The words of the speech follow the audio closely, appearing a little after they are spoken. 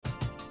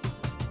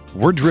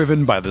We're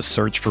driven by the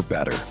search for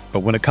better. But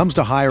when it comes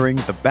to hiring,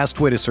 the best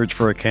way to search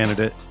for a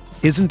candidate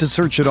isn't to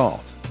search at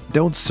all.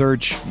 Don't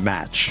search,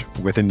 match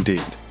with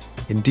Indeed.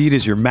 Indeed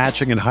is your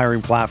matching and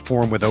hiring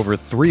platform with over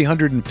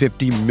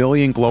 350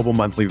 million global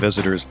monthly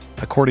visitors,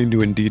 according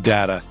to Indeed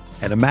data,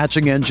 and a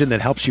matching engine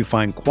that helps you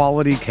find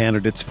quality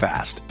candidates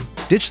fast.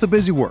 Ditch the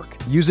busy work.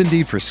 Use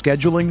Indeed for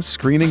scheduling,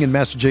 screening, and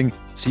messaging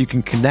so you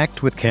can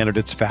connect with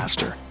candidates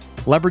faster.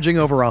 Leveraging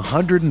over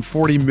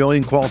 140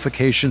 million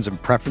qualifications and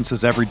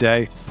preferences every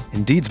day,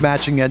 Indeed's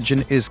matching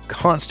engine is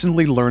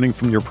constantly learning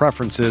from your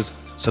preferences,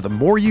 so the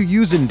more you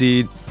use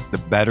Indeed, the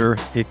better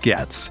it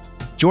gets.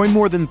 Join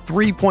more than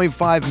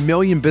 3.5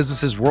 million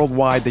businesses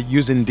worldwide that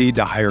use Indeed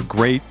to hire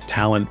great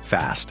talent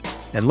fast.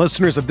 And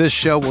listeners of this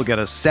show will get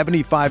a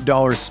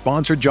 $75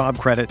 sponsored job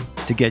credit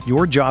to get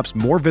your jobs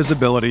more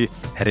visibility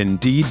at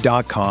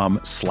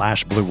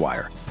Indeed.com/Blue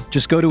Wire.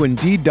 Just go to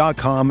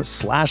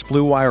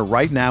Indeed.com/Blue Wire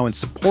right now and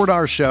support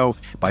our show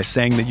by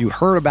saying that you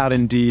heard about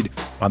Indeed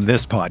on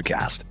this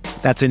podcast.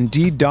 That's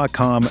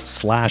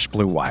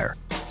Indeed.com/Blue Wire.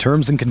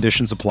 Terms and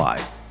conditions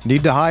apply.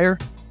 Need to hire?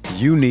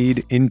 You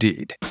need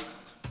Indeed.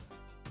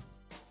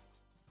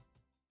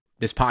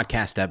 This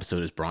podcast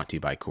episode is brought to you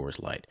by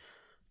Coors Light.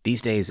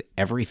 These days,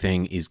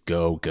 everything is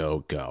go,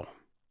 go, go.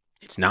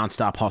 It's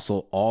nonstop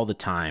hustle all the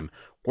time.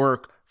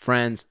 Work,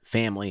 friends,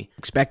 family.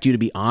 Expect you to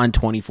be on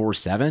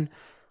 24/7?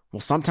 Well,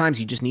 sometimes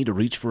you just need to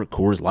reach for a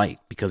Coors Light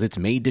because it's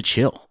made to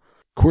chill.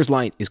 Coors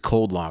Light is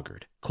cold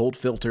lagered, cold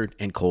filtered,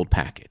 and cold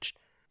packaged.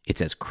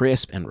 It's as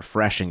crisp and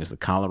refreshing as the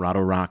Colorado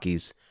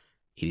Rockies.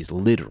 It is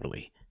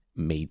literally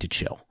made to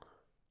chill.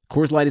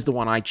 Coors Light is the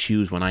one I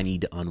choose when I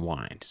need to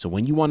unwind. So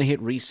when you want to hit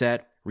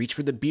reset, reach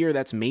for the beer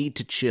that's made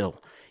to chill.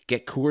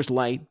 Get Coors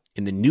Light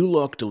in the new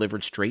look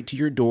delivered straight to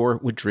your door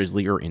with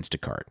Drizzly or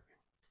Instacart.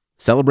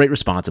 Celebrate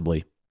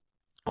responsibly.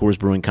 Coors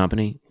Brewing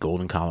Company,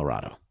 Golden,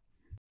 Colorado.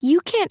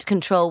 You can't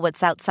control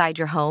what's outside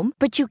your home,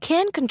 but you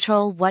can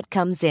control what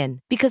comes in.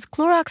 Because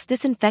Clorox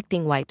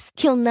disinfecting wipes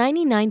kill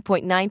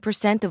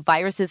 99.9% of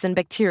viruses and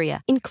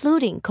bacteria,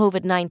 including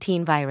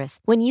COVID-19 virus,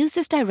 when used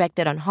as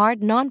directed on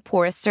hard,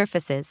 non-porous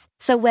surfaces.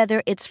 So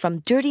whether it's from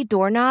dirty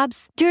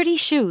doorknobs, dirty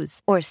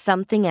shoes, or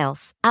something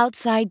else,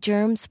 outside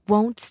germs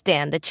won't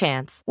stand a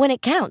chance. When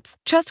it counts,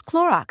 trust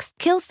Clorox.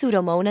 Kill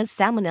Pseudomonas,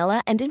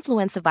 Salmonella, and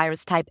influenza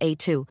virus type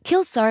A2.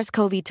 Kill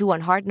SARS-CoV-2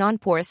 on hard,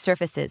 non-porous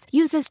surfaces.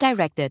 Use as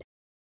directed.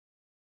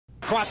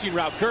 Crossing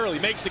route, Gurley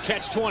makes the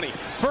catch 20.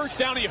 First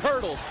down, he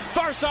hurdles.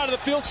 Far side of the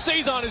field,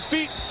 stays on his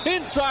feet.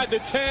 Inside the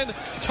 10,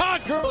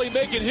 Todd Gurley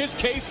making his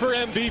case for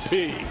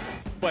MVP.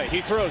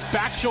 He throws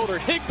back shoulder.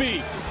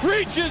 Higbee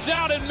reaches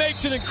out and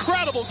makes an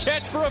incredible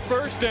catch for a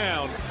first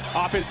down.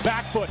 Off his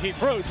back foot, he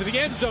throws to the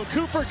end zone.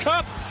 Cooper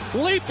Kupp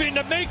leaping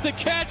to make the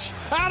catch.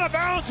 Out of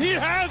bounds, he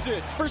has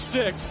it for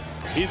 6.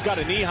 He's got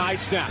a knee-high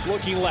snap,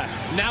 looking left.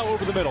 Now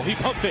over the middle. He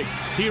pump fakes.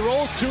 He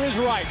rolls to his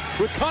right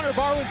with Connor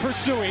Barwin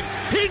pursuing.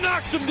 He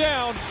knocks him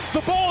down.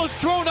 The ball is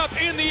thrown up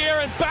in the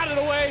air and batted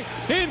away.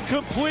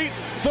 Incomplete.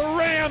 The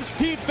Rams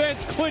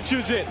defense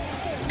clinches it.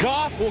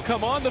 Goff will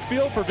come on the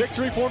field for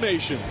victory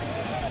formation.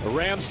 The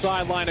Rams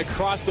sideline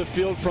across the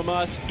field from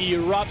us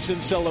erupts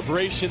in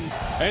celebration.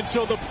 And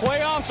so the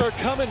playoffs are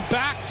coming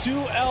back to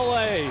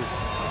L.A.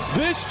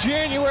 this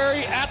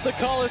January at the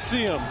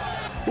Coliseum.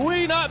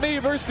 We Not Me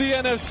versus the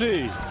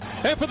NFC.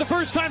 And for the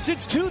first time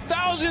since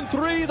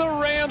 2003, the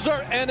Rams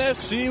are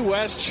NFC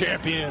West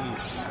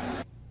champions.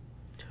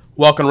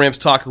 Welcome to Rams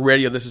Talk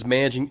Radio. This is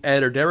Managing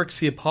Editor Derek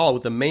Ciapala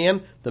with the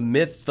man, the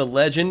myth, the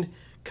legend,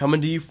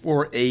 coming to you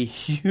for a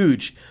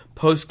huge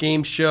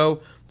post-game show.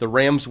 The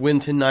Rams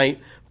win tonight,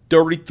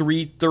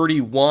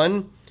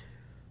 33-31.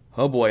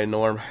 Oh boy,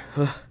 Norm.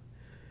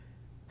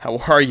 How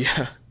are you?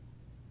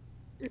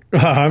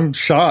 I'm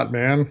shot,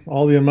 man.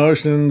 All the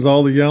emotions,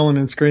 all the yelling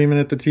and screaming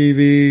at the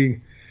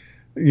TV,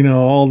 you know,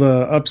 all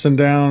the ups and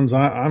downs.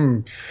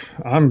 I'm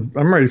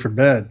ready for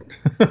bed.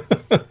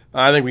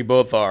 I think we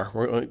both are.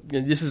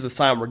 This is the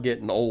sign we're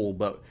getting old,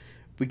 but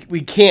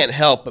we can't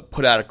help but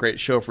put out a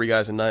great show for you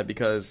guys tonight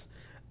because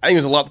I think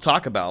there's a lot to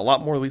talk about, a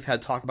lot more than we've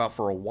had to talk about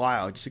for a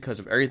while, just because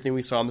of everything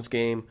we saw in this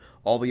game,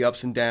 all the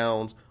ups and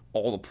downs,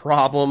 all the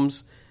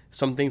problems,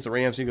 some things the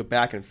Rams need to go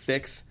back and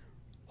fix,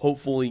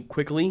 hopefully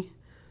quickly.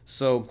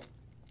 So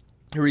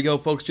here we go,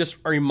 folks. Just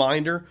a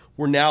reminder,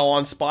 we're now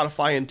on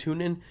Spotify and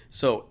TuneIn.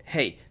 So,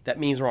 hey, that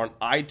means we're on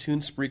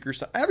iTunes,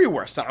 Spreaker,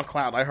 everywhere,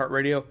 SoundCloud,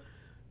 iHeartRadio.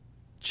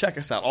 Check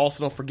us out.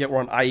 Also, don't forget we're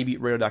on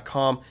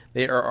IEBeatRadio.com.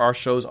 They are our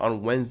shows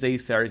on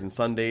Wednesdays, Saturdays, and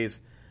Sundays.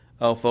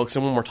 Oh, folks,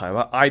 and one more time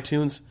about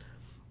iTunes.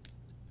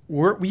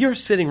 We are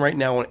sitting right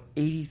now on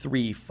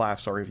 83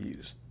 5-star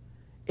reviews.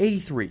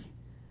 83.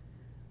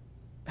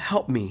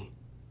 Help me,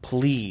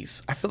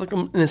 please. I feel like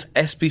I'm in this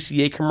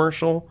SPCA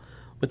commercial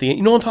with the.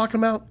 You know what I'm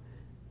talking about?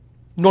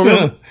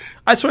 Normally,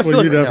 I sort of feel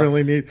like you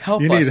definitely need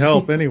help. You need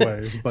help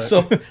anyways. But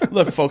so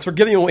look, folks, we're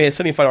giving away a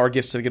 $75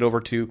 gift certificate over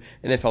to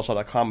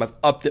NFLshop.com. I've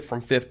upped it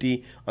from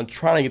 50. I'm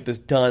trying to get this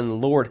done.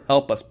 Lord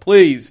help us,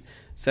 please.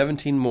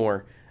 17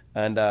 more,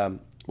 and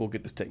we'll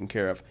get this taken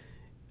care of.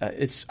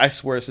 I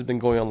swear this has been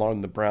going on longer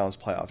than the Browns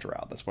playoff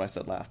drought. That's what I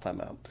said last time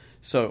out.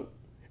 So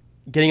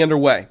getting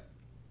underway.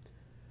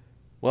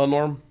 Well,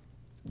 Norm,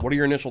 what are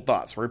your initial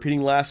thoughts?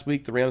 Repeating last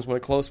week, the Rams won a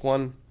close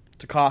one.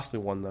 It's a costly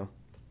one, though.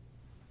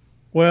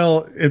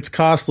 Well, it's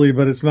costly,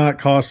 but it's not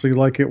costly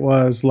like it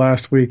was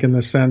last week in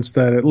the sense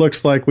that it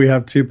looks like we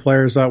have 2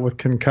 players out with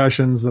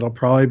concussions that'll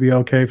probably be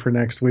okay for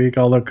next week,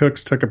 although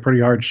Cooks took a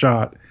pretty hard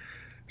shot.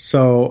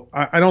 So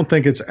I don't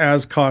think it's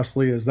as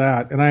costly as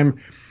that.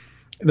 And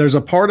there's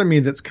a part of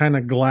me that's kind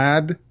of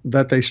glad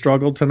that they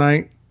struggled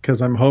tonight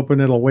because I'm hoping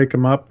it'll wake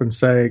them up and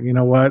say, you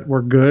know what,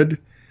 we're good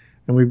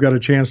and we've got a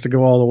chance to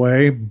go all the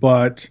way,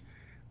 but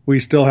we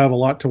still have a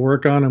lot to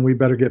work on and we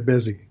better get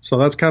busy. So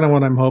that's kind of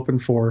what I'm hoping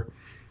for.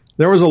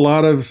 There was a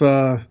lot of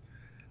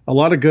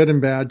good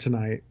and bad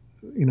tonight.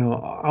 You know,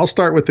 I'll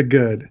start with the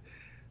good.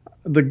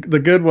 The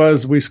good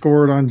was we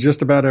scored on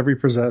just about every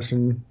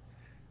possession.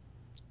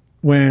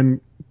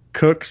 When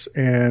Cooks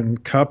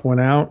and Kupp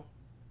went out,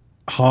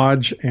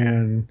 Hodge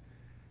and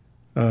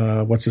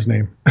what's his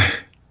name?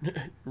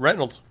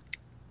 Reynolds.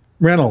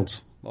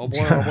 Oh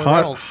boy,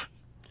 Reynolds.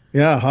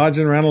 Yeah, Hodge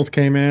and Reynolds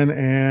came in,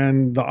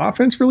 and the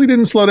offense really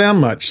didn't slow down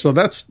much. So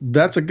that's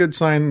a good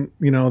sign,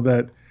 you know,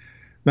 that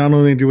not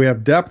only do we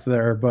have depth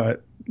there,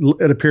 but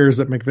it appears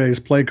that McVay's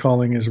play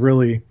calling is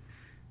really,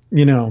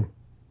 you know,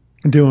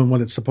 doing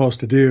what it's supposed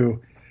to do.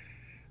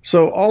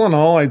 So all in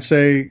all, I'd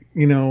say,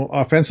 you know,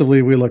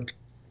 offensively we looked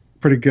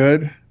pretty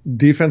good.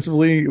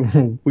 Defensively,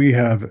 we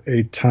have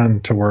a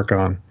ton to work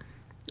on.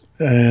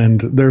 And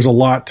there's a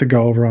lot to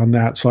go over on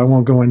that, so I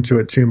won't go into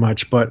it too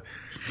much. But,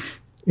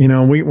 you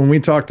know, when we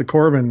talked to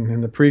Corbin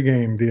in the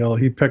pregame deal,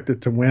 he picked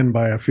it to win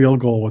by a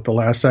field goal with the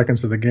last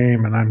seconds of the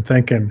game. And I'm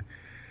thinking,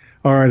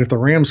 all right, if the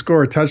Rams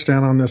score a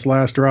touchdown on this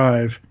last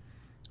drive,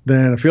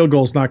 then a field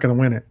goal is not going to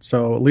win it.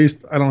 So at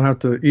least I don't have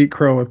to eat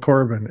crow with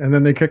Corbin. And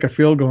then they kick a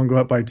field goal and go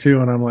up by 2,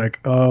 and I'm like,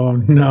 oh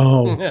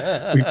no,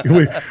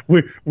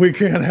 we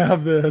can't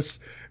have this.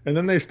 And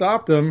then they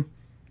stopped them,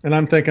 and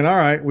I'm thinking, all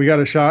right, we got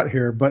a shot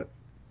here. But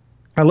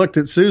I looked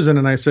at Susan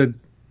and I said,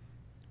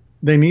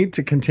 they need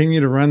to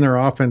continue to run their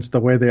offense the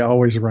way they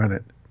always run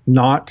it,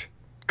 not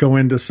go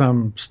into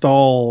some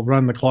stall,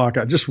 run the clock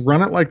out. Just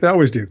run it like they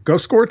always do. Go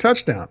score a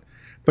touchdown.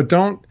 But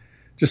don't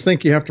just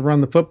think you have to run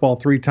the football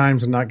 3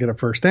 times and not get a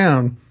first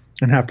down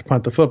and have to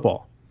punt the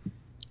football.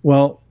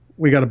 Well,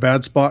 we got a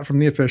bad spot from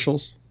the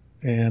officials,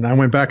 and I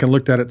went back and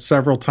looked at it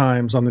several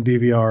times on the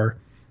DVR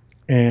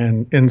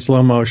and in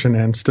slow motion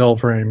and still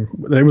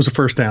frame. It was a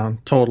first down,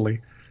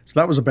 totally. So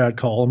that was a bad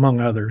call, among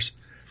others.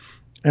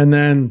 And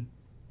then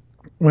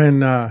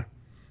when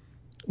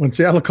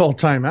Seattle called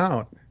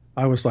timeout,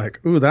 I was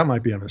like, ooh, that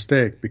might be a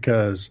mistake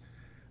because,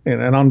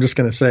 and I'm just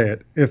going to say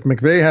it, if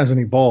McVay has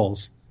any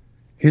balls,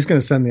 he's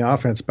going to send the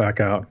offense back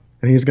out,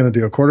 and he's going to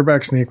do a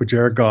quarterback sneak with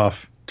Jared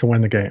Goff to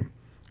win the game.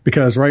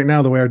 Because right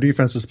now, the way our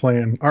defense is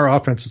playing, our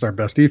offense is our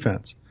best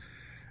defense.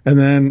 And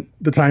then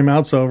the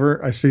timeout's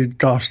over. I see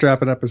Goff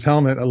strapping up his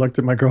helmet. I looked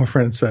at my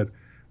girlfriend and said,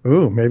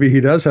 ooh, maybe he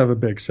does have a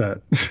big set.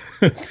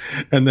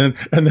 and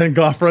then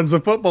Goff runs the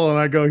football, and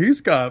I go,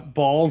 he's got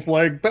balls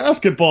like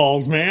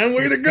basketballs, man.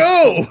 Way to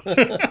go.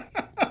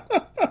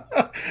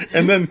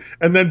 and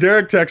then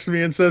Derek texts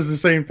me and says the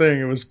same thing.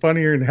 It was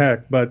funnier than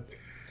heck, but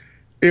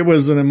it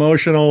was an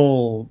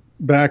emotional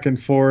back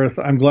and forth.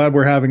 I'm glad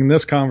we're having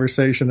this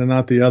conversation and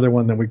not the other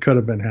one that we could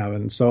have been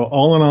having. So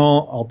all in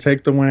all, I'll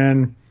take the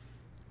win.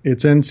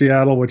 It's in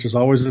Seattle, which is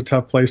always a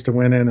tough place to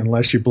win in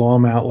unless you blow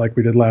them out like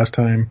we did last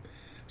time.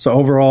 So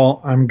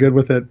overall, I'm good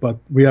with it, but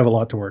we have a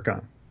lot to work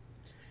on.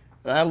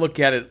 I look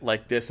at it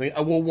like this.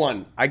 Well,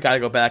 one, I got to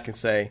go back and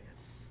say,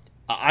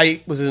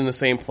 I was in the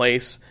same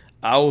place.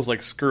 I was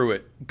like, screw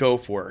it. Go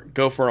for it.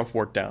 Go for it on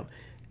 4th down.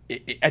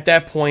 At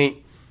that point,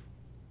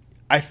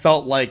 I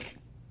felt like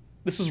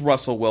this is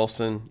Russell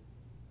Wilson.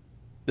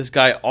 This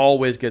guy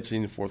always gets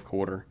in the 4th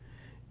quarter.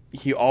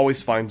 He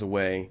always finds a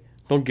way.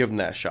 Don't give him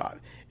that shot.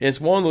 And it's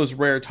one of those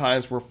rare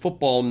times where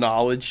football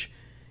knowledge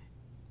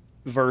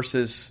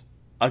versus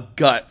a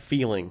gut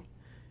feeling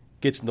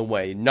gets in the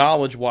way.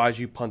 Knowledge-wise,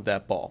 you punt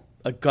that ball.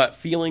 A gut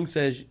feeling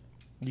says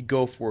you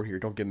go for it here.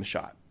 Don't give him a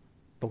shot.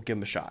 Don't give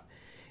him a shot.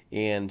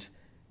 And,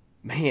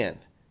 man,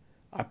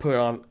 I put it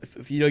on.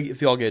 If you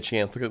all get a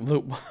chance, look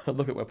at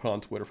what I put on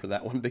Twitter for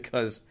that one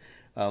because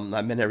I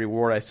meant every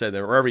word I said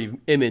there or every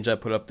image I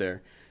put up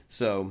there.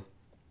 So,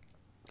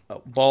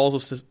 balls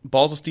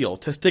of steel,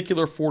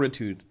 testicular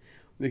fortitude.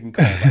 We can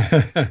call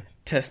that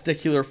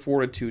testicular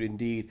fortitude,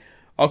 indeed.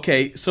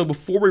 Okay, so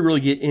before we really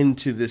get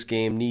into this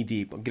game knee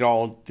deep, get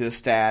all to the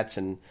stats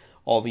and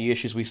all the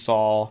issues we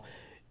saw,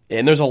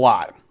 and there's a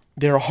lot.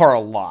 There are a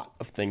lot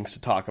of things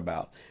to talk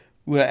about.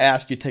 We're going to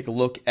ask you to take a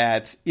look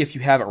at, if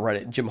you haven't read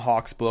it, Jim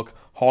Hawk's book,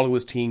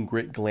 Hollywood's Teen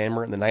Grit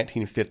Glamour in the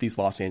 1950s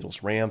Los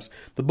Angeles Rams.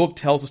 The book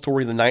tells the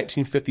story of the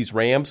 1950s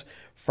Rams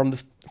from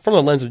the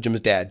lens of Jim's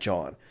dad,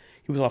 John.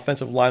 He was an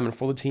offensive lineman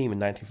for the team in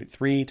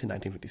 1953 to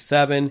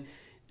 1957.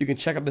 You can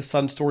check out the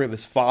son story of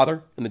his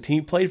father and the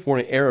team played for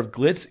in an era of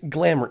glitz,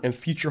 glamour, and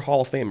future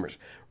Hall of Famers.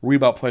 Read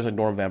about players like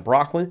Norm Van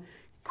Brocklin,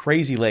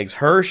 Crazy Legs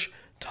Hirsch,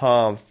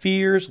 Tom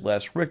Fears,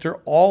 Les Richter,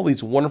 all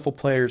these wonderful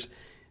players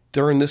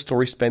during this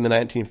story spanning the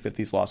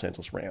 1950s Los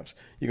Angeles Rams.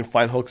 You can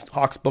find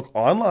Hawk's book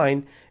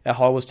online at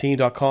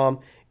HollywoodTeam.com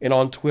and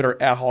on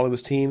Twitter at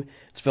HollywoodTeam.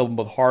 It's available in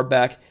both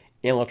hardback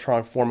and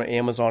electronic form at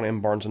Amazon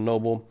and Barnes &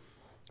 Noble.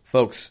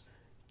 Folks,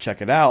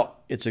 check it out.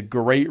 It's a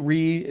great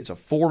read. It's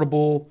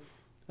affordable.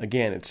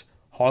 Again, it's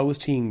Hollywood's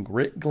Teen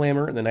Grit,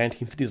 Glamour in the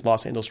 1950s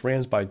Los Angeles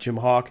Rams by Jim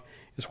Hawk.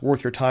 It's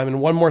worth your time. And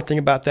one more thing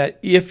about that,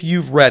 if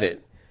you've read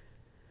it,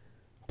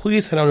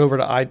 please head on over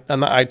to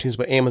not iTunes,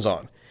 but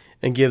Amazon,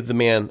 and give the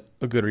man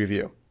a good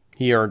review.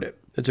 He earned it.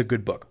 It's a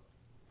good book.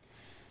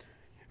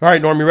 All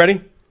right, Norm, you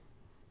ready?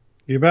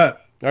 You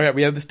bet. All right,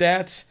 we have the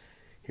stats.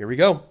 Here we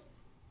go.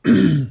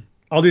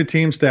 I'll do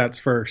team stats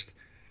first.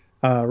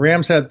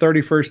 Rams had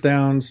 30 first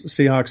downs.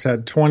 Seahawks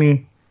had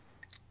 20.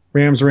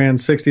 Rams ran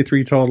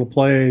 63 total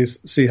plays.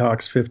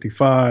 Seahawks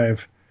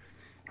 55.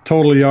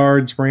 Total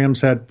yards,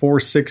 Rams had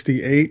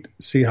 468.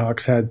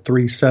 Seahawks had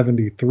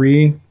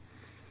 373.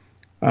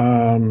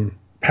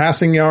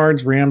 Passing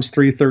yards, Rams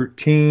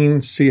 313.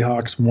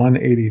 Seahawks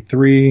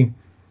 183.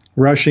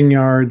 Rushing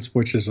yards,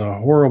 which is a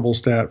horrible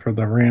stat for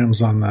the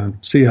Rams on the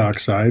Seahawks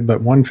side,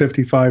 but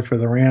 155 for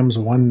the Rams,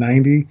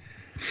 190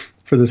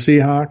 for the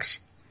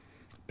Seahawks.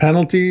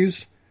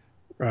 Penalties,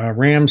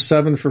 Rams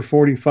 7 for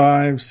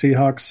 45,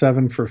 Seahawks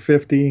 7 for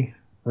 50.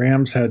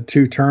 Rams had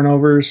 2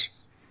 turnovers.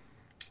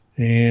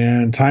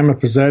 And time of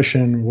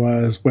possession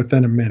was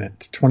within a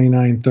minute,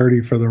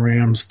 29-30 for the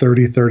Rams,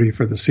 30-30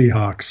 for the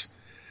Seahawks.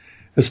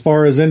 As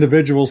far as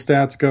individual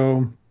stats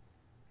go,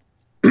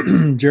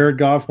 Jared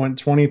Goff went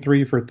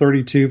 23 for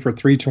 32 for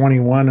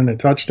 321 and a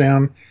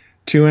touchdown,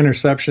 2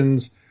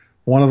 interceptions,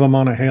 one of them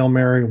on a Hail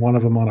Mary, one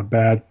of them on a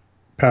bad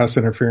pass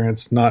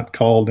interference, not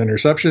called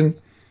interception.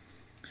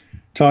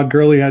 Todd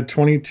Gurley had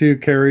 22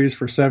 carries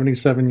for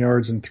 77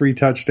 yards and 3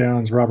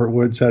 touchdowns. Robert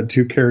Woods had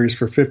 2 carries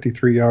for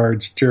 53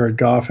 yards. Jared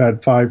Goff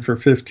had 5 for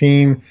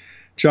 15.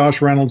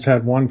 Josh Reynolds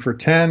had 1 for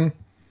 10.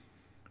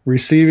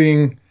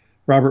 Receiving,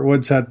 Robert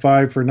Woods had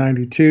 5 for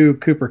 92.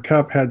 Cooper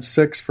Kupp had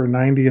 6 for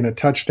 90 and a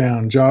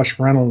touchdown. Josh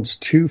Reynolds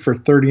 2 for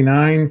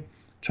 39.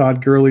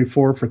 Todd Gurley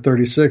 4 for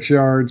 36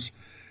 yards.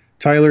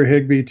 Tyler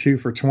Higbee 2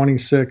 for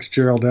 26.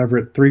 Gerald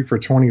Everett 3 for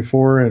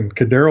 24. And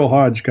Kadarrell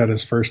Hodge got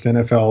his first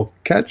NFL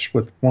catch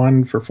with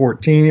 1 for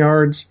 14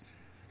 yards.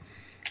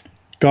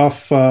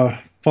 Goff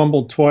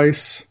fumbled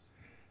twice,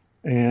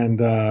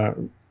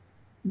 and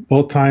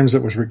both times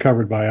it was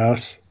recovered by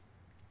us.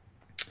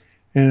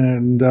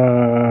 And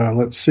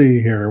let's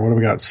see here. What do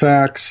we got?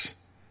 Sacks.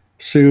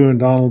 Sue and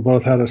Donald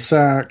both had a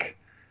sack.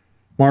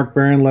 Mark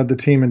Barron led the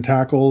team in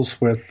tackles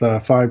with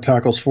 5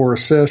 tackles, 4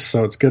 assists.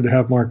 So it's good to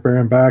have Mark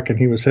Barron back, and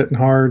he was hitting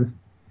hard.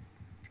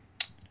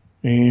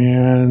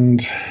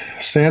 And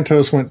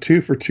Santos went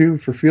 2 for 2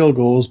 for field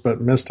goals,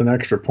 but missed an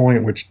extra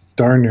point, which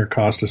darn near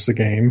cost us the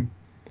game.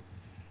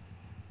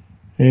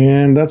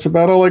 And that's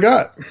about all I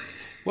got.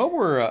 What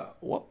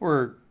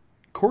were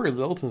Corey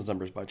Littleton's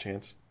numbers by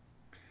chance?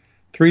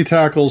 3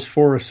 tackles,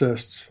 4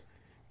 assists.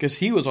 Because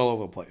he was all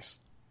over the place.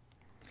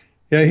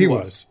 Yeah, he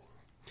was.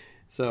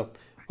 So,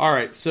 all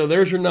right. So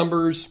there's your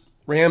numbers.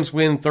 Rams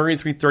win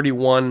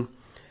 33-31.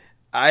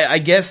 I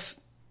guess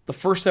the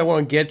first thing I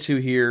want to get to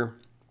here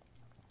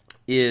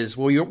is,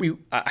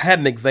 I had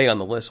McVay on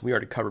the list. We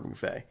already covered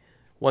McVay.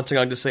 One thing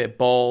I'll just say,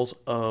 balls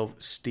of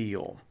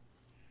steel.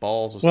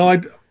 Balls of steel.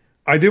 Well,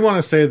 I do want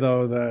to say,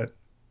 though, that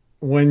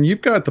when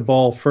you've got the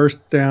ball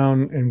first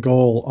down and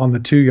goal on the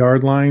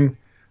 2-yard line,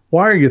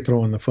 why are you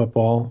throwing the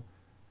football?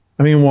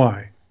 I mean,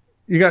 why?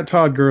 You got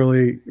Todd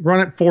Gurley.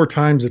 Run it 4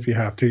 times if you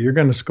have to. You're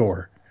going to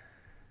score.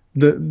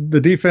 The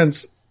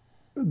defense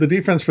for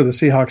the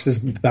Seahawks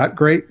isn't that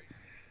great.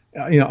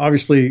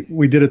 Obviously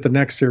we did it the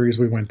next series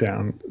we went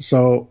down.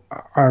 So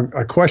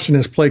our question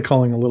is play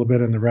calling a little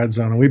bit in the red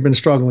zone, and we've been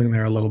struggling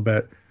there a little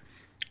bit.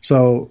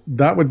 So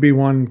that would be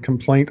one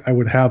complaint I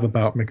would have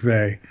about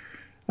McVay,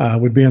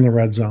 would be in the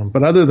red zone.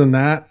 But other than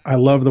that, I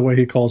love the way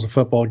he calls a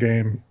football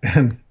game.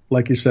 And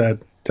like you said,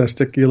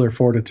 testicular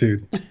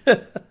fortitude.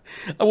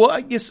 Well,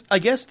 I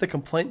guess the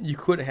complaint you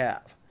could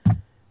have,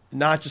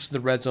 not just in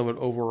the red zone, but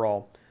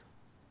overall,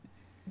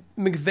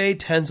 McVay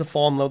tends to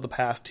fall in love with the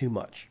pass too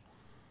much.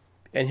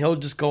 And he'll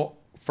just go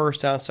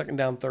first down, second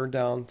down, third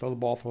down, throw the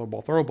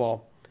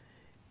ball.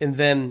 And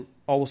then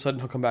all of a sudden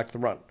he'll come back to the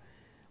run.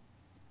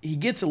 He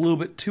gets a little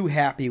bit too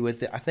happy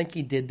with it. I think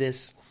he did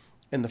this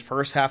in the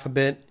first half a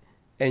bit,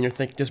 and you're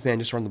thinking, just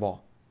run the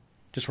ball.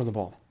 Just run the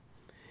ball.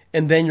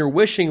 And then you're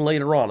wishing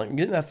later on, like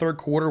in that third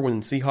quarter when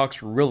the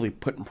Seahawks were really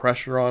putting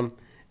pressure on,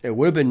 it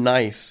would have been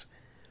nice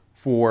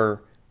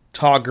for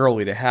Todd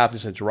Gurley to have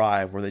just a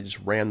drive where they just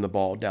ran the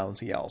ball down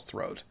Seattle's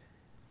throat.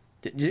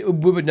 It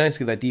would have been nice to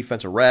get that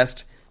defense a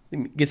rest,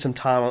 get some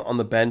time on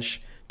the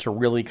bench to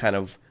really kind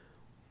of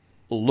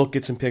look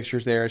at some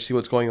pictures there, see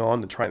what's going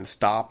on, to try and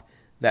stop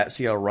that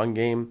Seattle run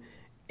game.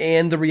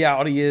 And the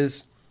reality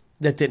is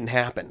that didn't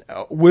happen.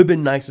 It would have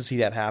been nice to see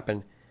that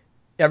happen.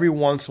 Every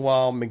once in a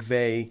while,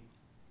 McVay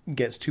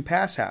gets too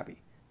pass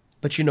happy.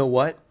 But you know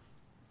what?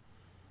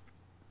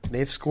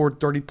 They've scored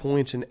 30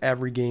 points in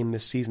every game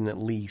this season at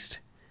least.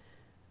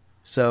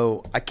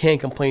 So I can't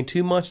complain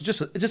too much. It's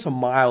just a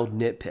mild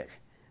nitpick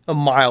a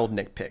mild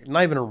nitpick,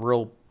 not even a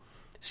real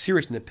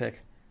serious nitpick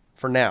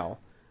for now,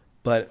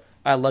 but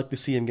I'd like to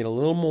see him get a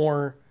little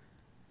more.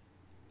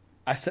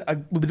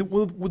 Would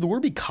the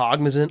word be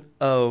cognizant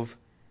of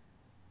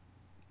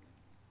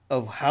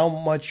how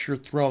much you're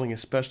throwing,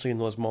 especially in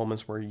those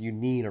moments where you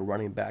need a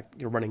running back,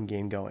 your running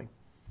game going?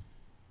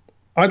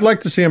 I'd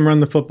like to see him run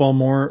the football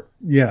more,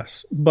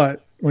 yes.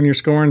 But when you're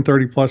scoring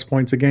 30-plus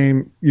points a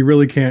game, you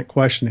really can't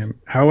question him.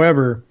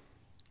 However,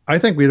 I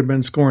think we'd have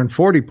been scoring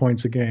 40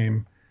 points a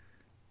game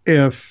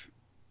if,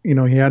 he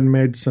hadn't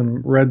made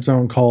some red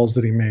zone calls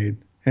that he made.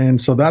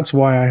 And so that's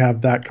why I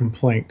have that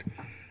complaint.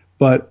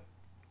 But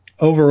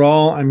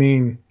overall, I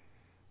mean,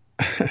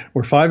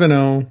 we're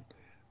 5-0.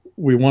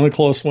 We won a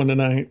close one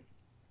tonight.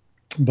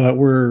 But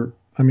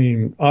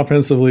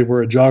offensively,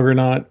 we're a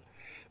juggernaut.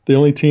 The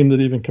only team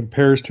that even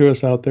compares to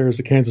us out there is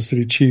the Kansas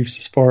City Chiefs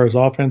as far as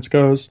offense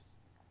goes.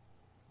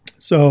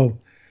 So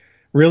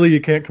really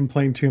you can't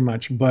complain too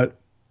much, but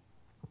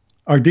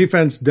our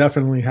defense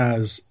definitely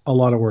has a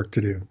lot of work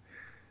to do.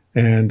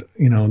 And,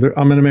 I'm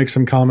going to make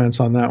some comments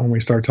on that when we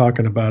start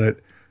talking about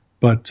it,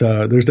 but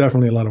there's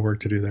definitely a lot of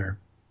work to do there.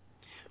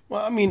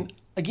 Well,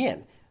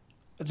 again,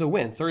 it's a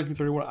win,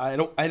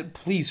 33-31.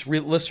 Please,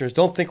 listeners,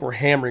 don't think we're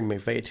hammering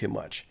McVay too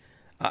much.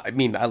 I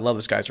love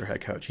this guy as our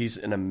head coach. He's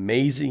an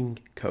amazing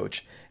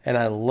coach, and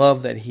I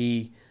love that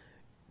he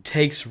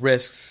takes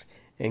risks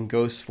and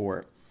goes for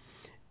it.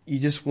 You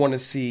just want to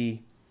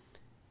see,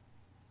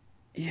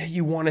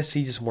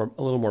 just a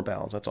little more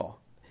balance. That's all.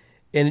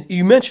 And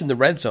you mentioned the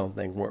red zone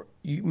thing. We're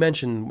going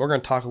to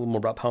talk a little more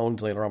about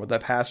penalties later on, but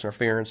that pass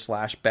interference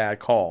 / bad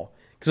call,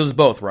 because it was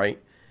both, right?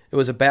 It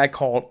was a bad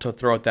call to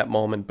throw at that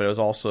moment, but it was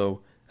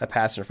also a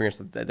pass interference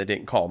that they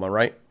didn't call. Am I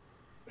right?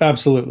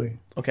 Absolutely.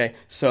 Okay,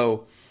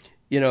 so,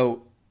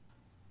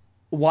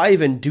 why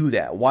even do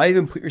that? Why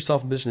even put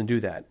yourself in position to do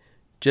that?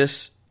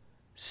 Just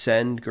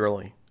send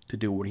Gurley to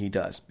do what he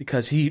does,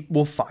 because he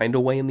will find a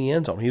way in the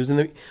end zone. He was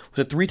was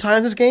it 3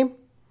 times this game?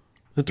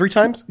 Was it 3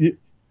 times?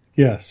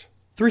 Yes.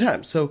 3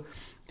 times. So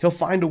he'll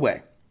find a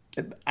way.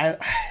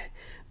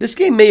 This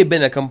game may have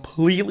been a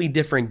completely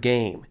different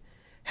game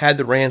had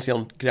the Rams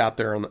get out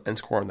there and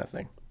score on that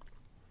thing.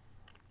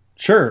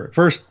 Sure.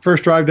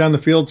 First drive down the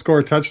field, score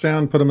a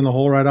touchdown, put them in the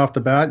hole right off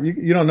the bat.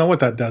 You don't know what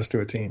that does to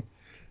a team.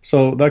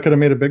 So that could have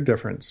made a big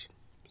difference.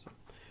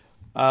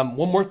 One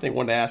more thing I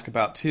wanted to ask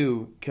about,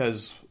 too,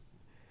 because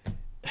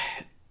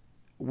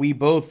we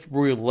both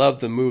really love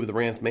the move the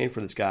Rams made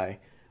for this guy.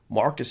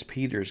 Marcus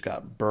Peters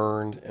got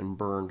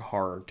burned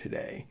hard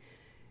today.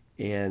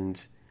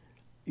 And,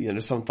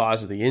 there's some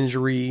thoughts of the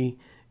injury.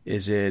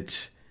 Is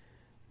it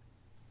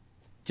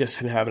just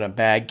him having a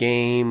bad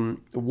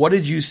game? What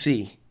did you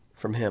see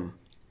from him?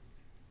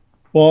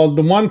 Well,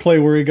 the one play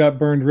where he got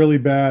burned really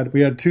bad,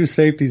 we had 2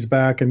 safeties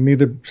back, and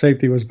neither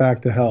safety was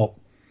back to help.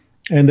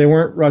 And they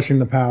weren't rushing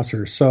the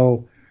passer.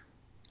 So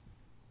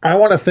I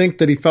want to think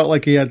that he felt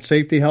like he had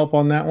safety help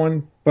on that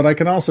one. But I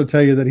can also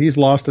tell you that he's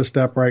lost a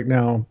step right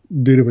now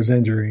due to his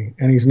injury,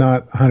 and he's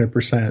not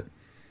 100%.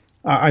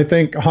 I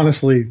think,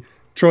 honestly,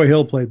 Troy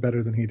Hill played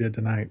better than he did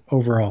tonight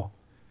overall.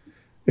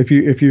 If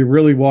you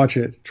really watch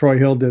it, Troy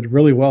Hill did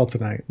really well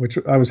tonight, which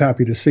I was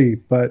happy to see.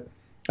 But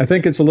I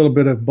think it's a little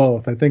bit of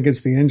both. I think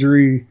it's the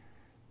injury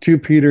to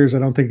Peters. I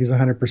don't think he's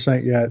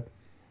 100% yet.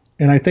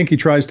 And I think he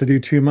tries to do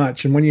too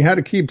much. And when you had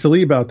Aqib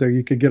Talib out there,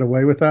 you could get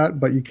away with that,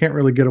 but you can't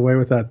really get away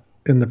with that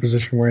in the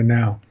position we're in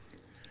now.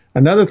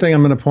 Another thing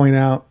I'm going to point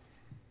out,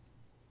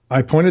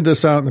 I pointed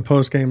this out in the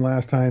postgame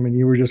last time, and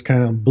you were just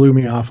kind of blew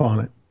me off on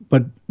it.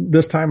 But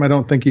this time I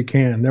don't think you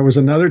can. There was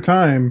another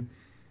time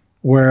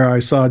where I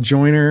saw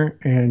Joyner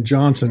and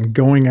Johnson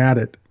going at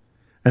it,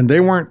 and they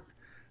weren't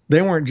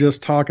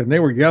just talking. They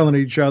were yelling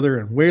at each other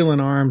and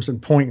wailing arms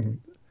and pointing.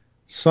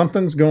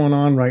 Something's going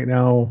on right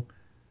now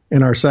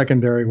in our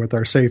secondary with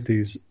our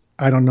safeties.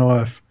 I don't know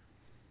if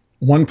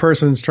one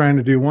person's trying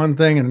to do one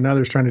thing and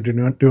another's trying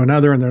to do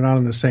another, and they're not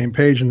on the same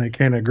page and they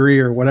can't agree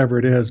or whatever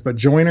it is. But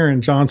Joyner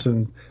and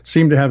Johnson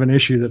seem to have an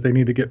issue that they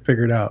need to get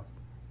figured out.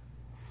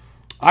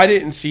 I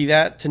didn't see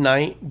that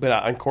tonight, but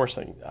of course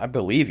I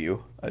believe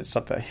you. It's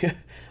something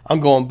I'm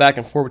going back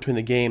and forth between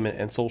the game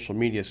and social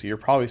media, so you're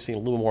probably seeing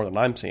a little more than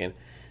I'm seeing.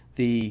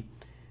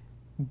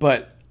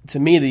 But to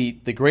me,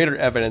 the greater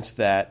evidence of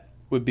that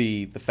would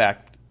be the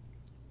fact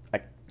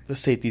the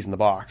safety's in the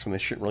box when they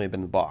shouldn't really have been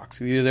in the box.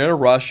 Either they're to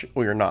rush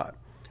or you're not.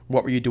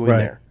 What were you doing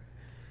there?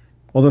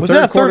 Well, the was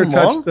third that quarter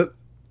third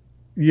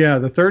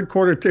the third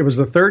quarter. It was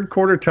the third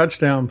quarter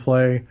touchdown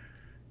play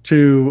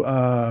to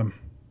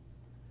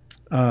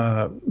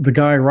the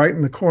guy right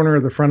in the corner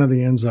of the front of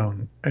the end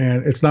zone,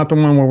 and it's not the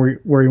one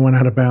where he went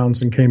out of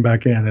bounds and came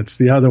back in. It's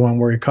the other one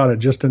where he caught it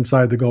just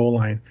inside the goal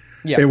line.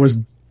 Yeah. It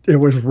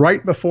was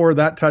right before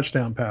that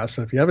touchdown pass.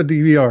 So if you have a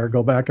DVR,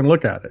 go back and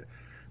look at it.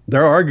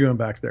 They're arguing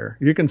back there.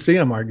 You can see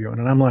them arguing,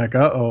 and I'm like,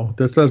 uh-oh,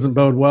 this doesn't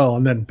bode well.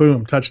 And then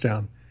boom,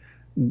 touchdown.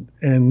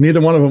 And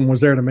neither one of them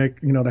was there to make,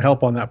 to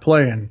help on that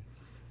play. And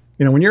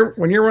when you're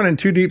running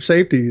 2 deep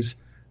safeties,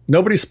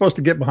 nobody's supposed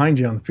to get behind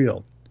you on the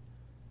field.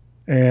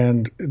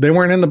 And they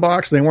weren't in the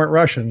box. They weren't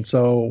rushing.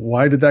 So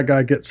why did that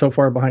guy get so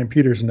far behind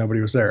Peters and nobody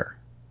was there?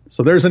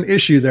 So there's an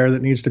issue there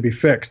that needs to be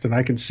fixed, and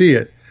I can see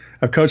it.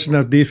 I've coached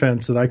enough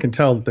defense that I can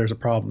tell that there's a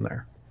problem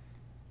there.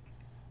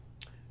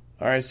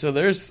 All right, so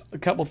there's a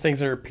couple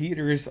things there.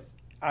 Peters,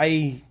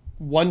 I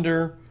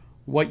wonder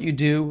what you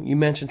do. You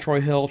mentioned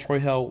Troy Hill. Troy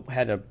Hill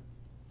had an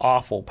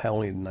awful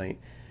penalty tonight.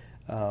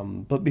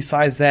 But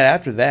besides that,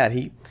 after that,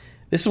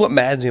 this is what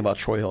maddens me about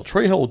Troy Hill.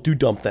 Troy Hill will do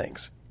dumb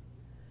things.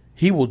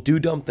 He will do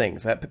dumb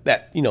things.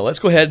 Let's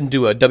go ahead and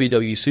do a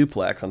WWE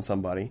suplex on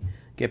somebody,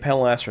 get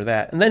penalized for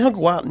that, and then he'll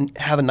go out and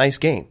have a nice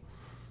game.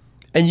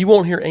 And you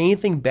won't hear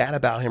anything bad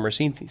about him or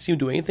see him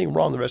do anything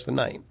wrong the rest of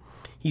the night.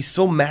 He's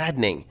so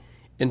maddening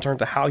in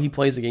terms of how he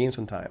plays the game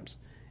sometimes.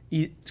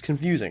 It's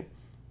confusing.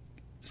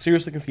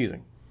 Seriously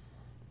confusing.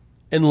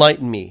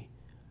 Enlighten me,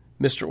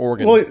 Mr.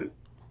 Organ.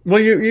 Well,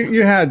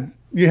 you had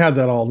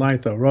that all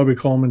night, though. Roby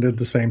Coleman did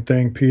the same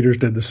thing. Peters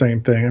did the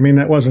same thing. I mean,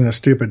 that wasn't a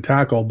stupid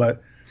tackle,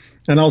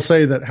 and I'll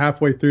say that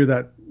halfway through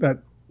that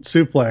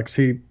suplex,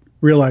 he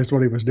realized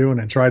what he was doing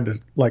and tried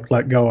to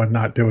let go and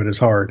not do it as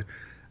hard,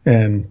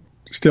 and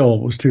still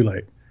it was too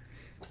late.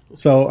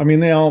 So, I mean,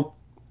 they all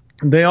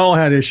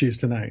had issues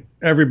tonight.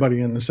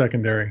 Everybody in the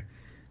secondary.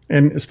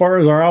 And as far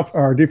as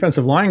our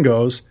defensive line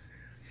goes,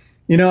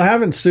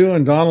 having Sue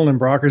and Donald and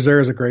Brockers there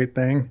is a great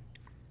thing.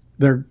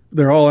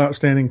 They're all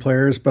outstanding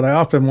players, but I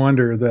often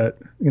wonder that,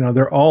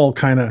 they're all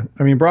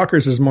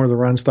Brockers is more the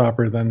run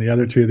stopper than the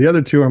other two. The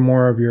other two are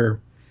more of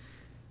your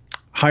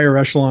higher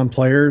echelon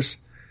players.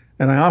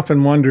 And I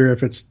often wonder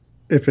if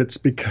it's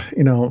because,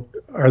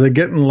 are they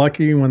getting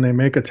lucky when they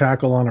make a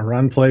tackle on a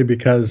run play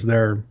because they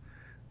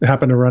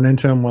happen to run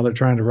into him while they're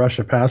trying to rush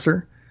a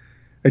passer?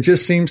 It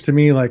just seems to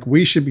me like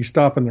we should be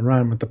stopping the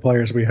run with the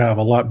players we have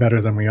a lot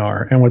better than we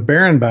are. And with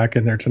Barron back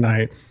in there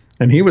tonight,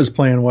 and he was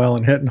playing well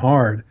and hitting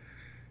hard,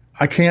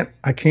 I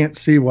can't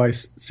see why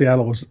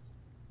Seattle was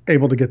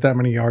able to get that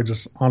many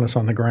yards on us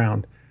on the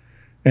ground.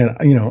 And,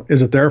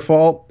 is it their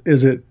fault?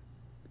 Is it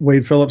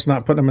Wade Phillips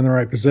not putting them in the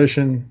right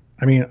position?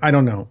 I mean, I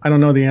don't know. I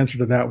don't know the answer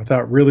to that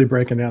without really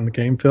breaking down the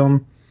game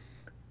film.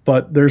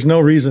 But there's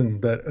no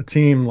reason that a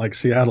team like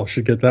Seattle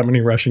should get that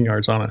many rushing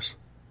yards on us.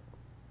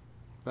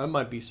 That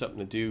might be something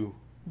to do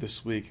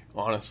this week,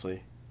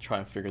 honestly. Try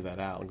and figure that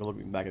out and go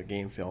look back at the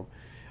game film.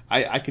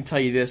 I can tell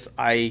you this.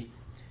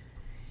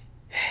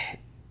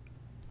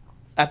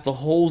 At the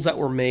holes that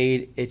were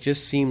made, it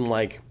just seemed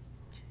like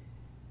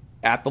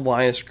at the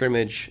line of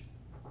scrimmage,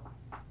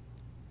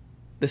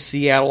 the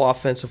Seattle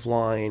offensive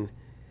line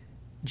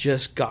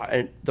just got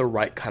the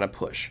right kind of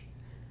push.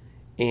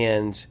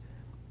 And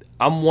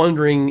I'm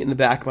wondering in the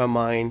back of my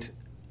mind,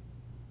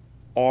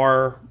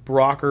 are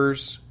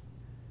Brockers,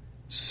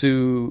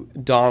 Sue,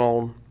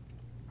 Donald,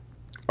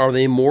 are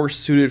they more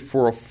suited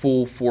for a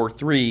full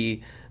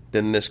 4-3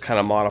 than this kind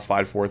of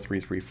modified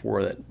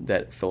 4-3-3-4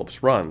 that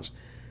Phillips runs?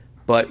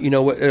 But,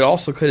 it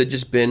also could have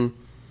just been,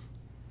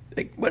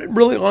 what it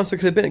really honestly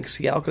could have been,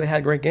 Seattle could have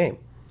had a great game.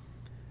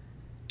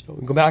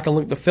 We go back and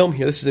look at the film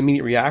here. This is an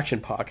immediate reaction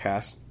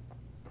podcast.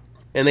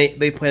 And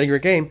they played a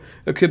great game.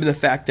 It could have been the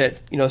fact that,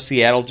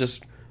 Seattle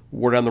just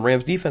wore down the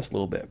Rams defense a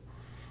little bit.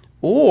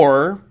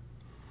 Or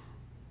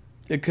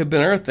it could have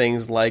been other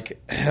things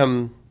like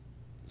some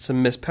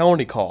missed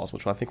penalty calls,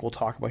 which I think we'll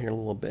talk about here in a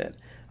little bit.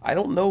 I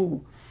don't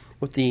know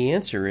what the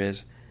answer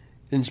is.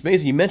 And it's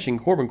amazing you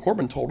mentioned Corbin.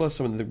 Corbin told us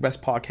some of the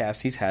best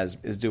podcasts he has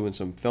is doing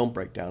some film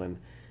breakdown. And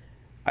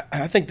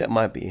I think that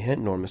might be a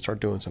hint, Norm, to start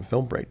doing some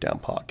film breakdown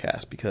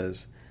podcasts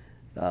because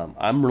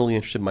I'm really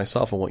interested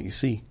myself in what you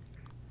see.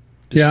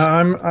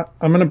 I'm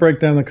going to break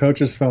down the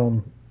coach's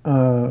film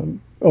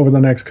over the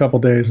next couple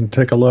days and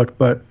take a look.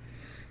 But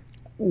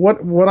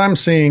what I'm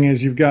seeing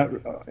is you've got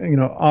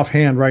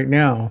offhand right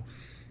now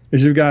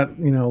is you've got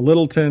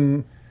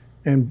Littleton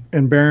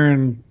and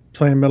Barron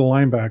playing middle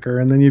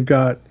linebacker, and then you've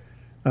got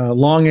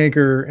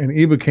Longacre and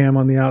Ibukam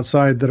on the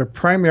outside that are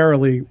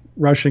primarily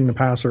rushing the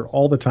passer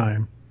all the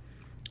time.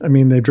 I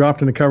mean, they've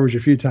dropped into coverage a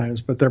few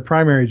times, but their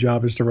primary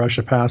job is to rush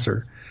a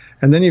passer.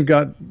 And then you've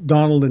got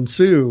Donald and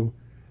Sue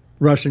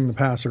rushing the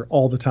passer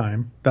all the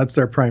time. That's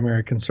their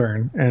primary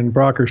concern. And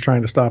Brocker's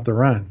trying to stop the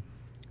run.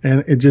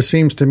 And it just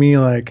seems to me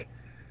like,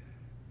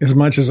 as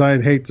much as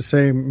I'd hate to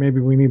say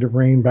maybe we need to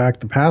rein back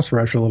the pass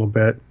rush a little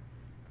bit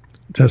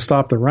to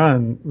stop the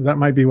run, that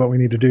might be what we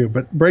need to do.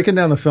 But breaking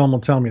down the film will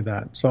tell me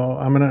that. So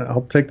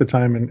I'll take the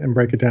time and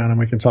break it down, and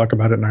we can talk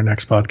about it in our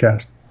next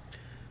podcast.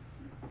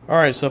 All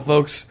right, so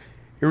folks,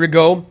 here we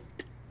go.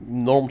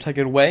 Norm, take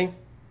it away.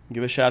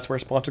 Give a shout out to our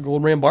sponsor,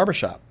 Golden Ram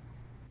Barbershop.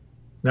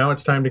 Now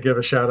it's time to give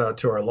a shout out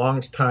to our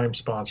longtime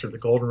sponsor, the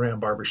Golden Ram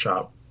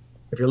Barbershop.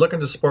 If you're looking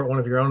to support one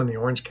of your own in the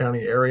Orange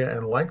County area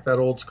and like that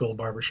old school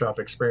barbershop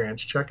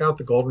experience, check out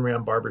the Golden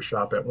Ram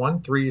Barbershop at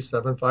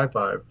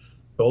 13755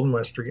 Golden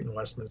West Street in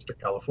Westminster,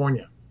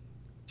 California.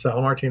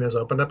 Sal Martinez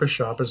opened up his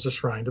shop as a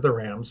shrine to the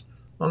Rams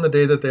on the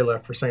day that they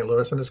left for St.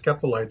 Louis and has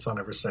kept the lights on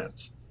ever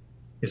since.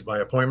 He's by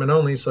appointment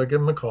only, so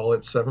give him a call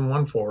at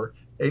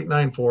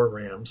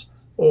 714-894-RAMS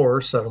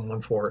or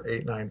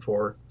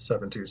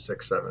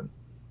 714-894-7267.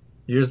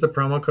 Use the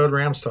promo code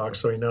RAMSTALK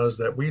so he knows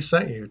that we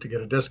sent you to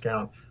get a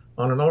discount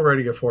on an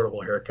already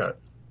affordable haircut.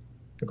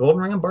 The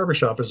Golden Ram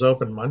Barbershop is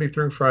open Monday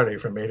through Friday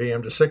from 8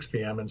 a.m. to 6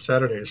 p.m. and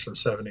Saturdays from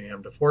 7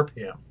 a.m. to 4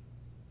 p.m.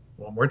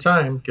 One more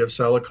time, give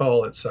Sal a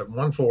call at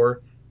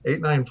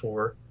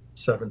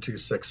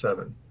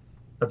 714-894-7267.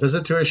 A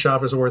visit to his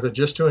shop is worth it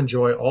just to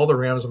enjoy all the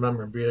Rams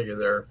memorabilia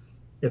there.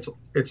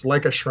 It's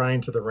like a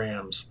shrine to the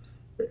Rams,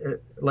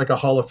 like a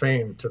Hall of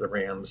Fame to the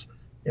Rams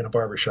in a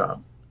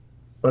barbershop.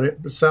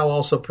 But Sal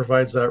also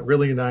provides that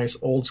really nice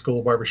old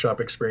school barbershop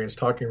experience,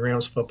 talking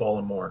Rams football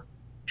and more.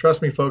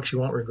 Trust me, folks, you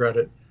won't regret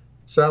it.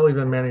 Sal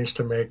even managed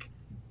to make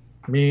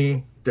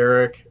me,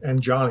 Derek,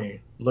 and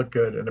Johnny look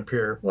good and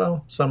appear,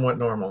 well, somewhat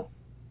normal.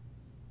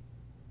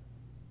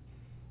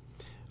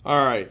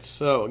 All right,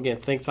 so again,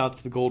 thanks out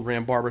to the Gold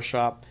Ram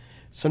Barbershop.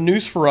 Some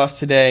news for us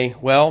today.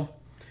 Well,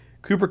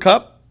 Cooper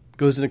Kupp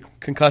goes into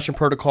concussion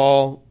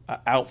protocol,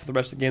 out for the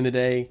rest of the game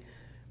today.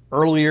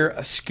 Earlier,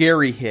 a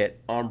scary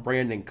hit on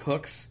Brandon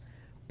Cooks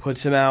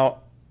puts him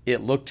out.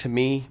 It looked to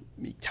me,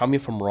 tell me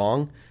if I'm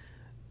wrong,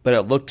 but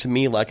it looked to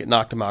me like it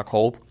knocked him out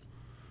cold.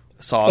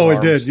 Saw his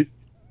arms. It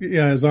did.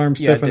 Yeah, his arm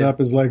stiffened up,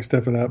 his leg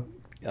stiffened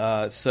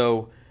up.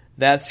 So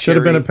that's should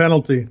have been a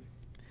penalty,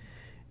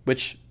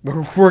 which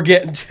we're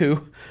getting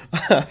to.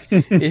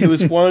 It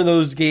was one of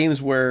those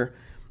games where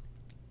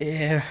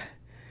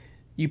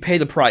you pay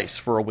the price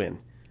for a win.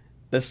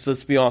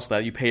 Let's be honest with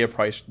that. You pay a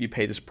price. You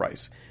pay this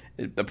price.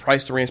 The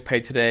price the Rams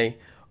paid today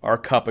are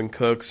Kupp and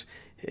Cooks.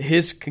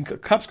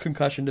 Kupp's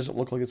concussion doesn't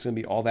look like it's going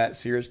to be all that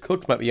serious.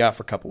 Cooks might be out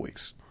for a couple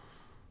weeks.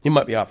 He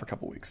might be out for a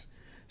couple weeks.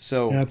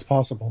 So yeah, it's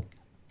possible.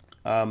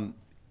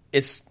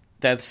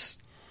 That's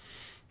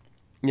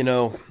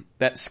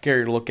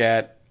scary to look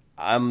at.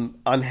 I'm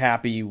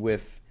unhappy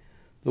with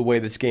the way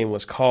this game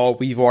was called.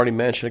 We've already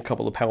mentioned a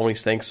couple of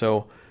penalties things,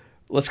 so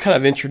let's kind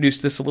of introduce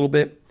this a little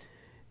bit.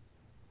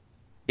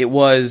 It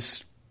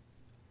was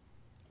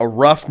a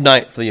rough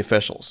night for the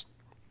officials.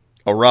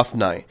 A rough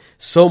night.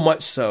 So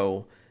much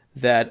so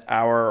that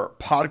our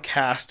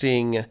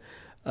podcasting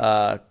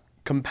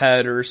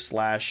competitors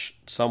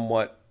 /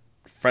 somewhat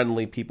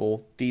friendly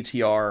people,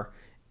 DTR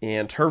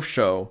and Turf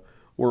Show,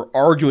 were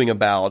arguing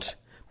about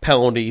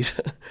penalties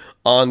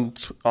on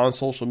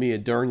social media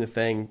during the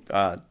thing.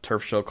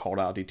 Turf Show called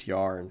out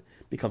DTR and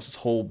becomes this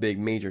whole big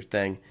major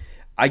thing.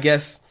 I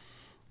guess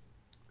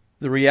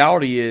the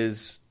reality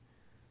is,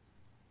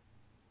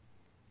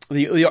 let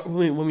me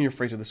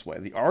rephrase it this way.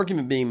 The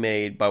argument being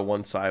made by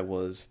one side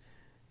was,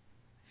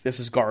 this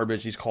is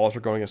garbage, these calls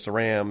are going against the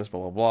Rams,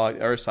 blah, blah, blah. The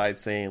other side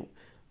saying,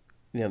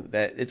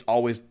 that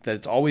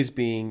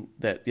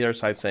the other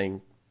side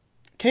saying,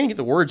 can't get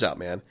the words out,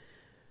 man.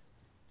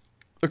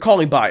 They're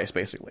calling bias,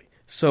 basically.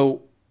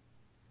 So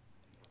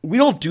we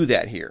don't do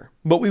that here,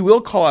 but we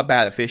will call out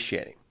bad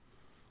officiating.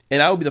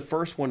 And I would be the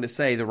first one to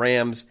say the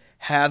Rams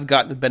have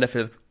gotten the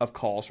benefit of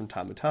calls from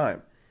time to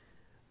time.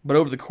 But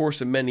over the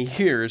course of many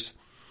years,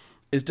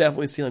 it's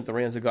definitely seemed like the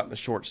Rams have gotten the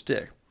short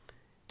stick.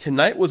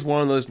 Tonight was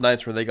one of those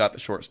nights where they got the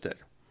short stick.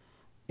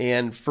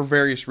 And for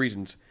various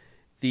reasons.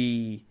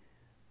 The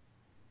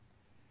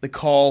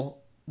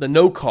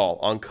no call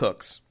on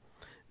Cooks.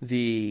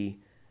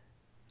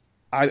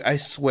 I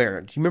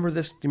swear, do you remember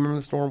this? Do you remember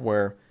the storm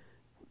where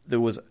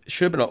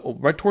should have been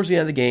right towards the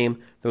end of the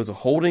game, there was a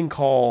holding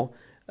call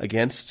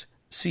against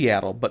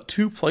Seattle, but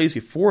 2 plays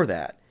before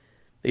that,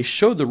 they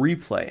showed the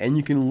replay, and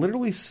you can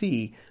literally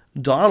see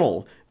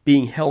Donald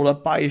being held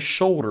up by his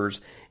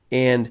shoulders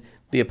and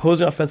the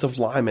opposing offensive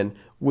lineman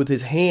with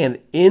his hand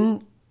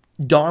in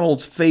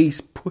Donald's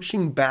face,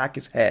 pushing back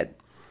his head.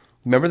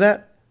 Remember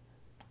that?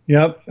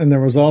 Yep, and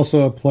there was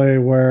also a play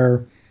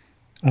where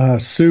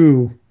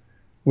Sue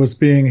was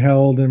being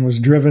held and was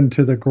driven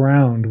to the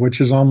ground,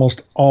 which is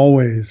almost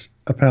always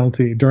a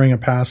penalty during a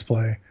pass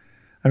play.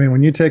 I mean,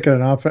 when you take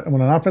when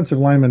an offensive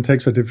lineman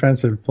takes a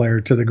defensive player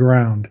to the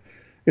ground,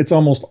 it's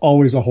almost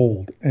always a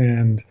hold,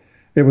 and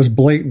it was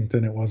blatant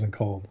and it wasn't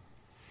called.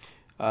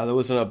 There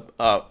was a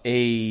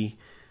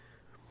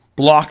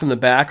block in the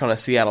back on a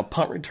Seattle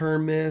punt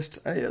return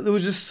missed. There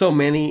was just so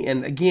many,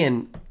 and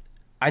again,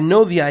 I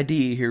know the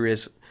idea here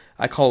is,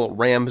 I call it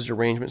Rams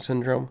derangement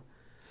syndrome.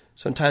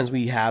 Sometimes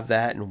we have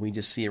that and we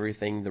just see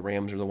everything. The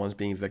Rams are the ones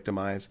being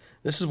victimized.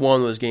 This is one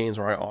of those games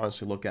where I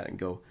honestly look at it and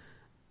go,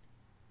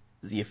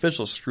 the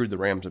officials screwed the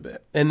Rams a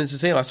bit. And it's the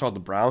same I saw the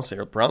Browns there.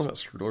 The Browns got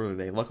screwed earlier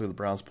today. Luckily, the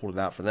Browns pulled it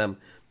out for them.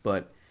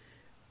 But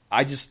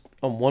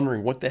I'm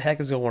wondering what the heck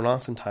is going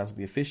on sometimes with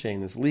the officiating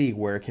in this league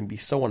where it can be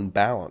so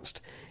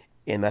unbalanced.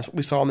 And that's what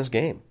we saw in this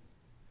game.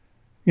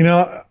 You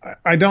know,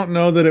 I don't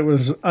know that it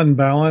was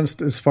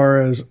unbalanced as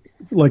far as,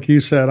 like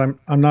you said,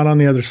 I'm not on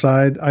the other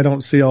side. I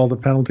don't see all the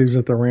penalties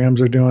that the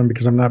Rams are doing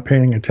because I'm not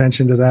paying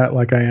attention to that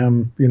like I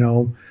am,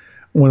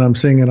 when I'm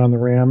seeing it on the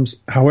Rams.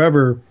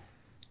 However,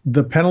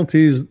 the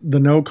penalties, the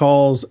no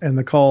calls, and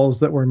the calls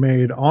that were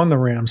made on the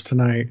Rams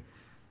tonight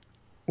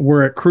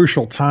were at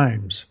crucial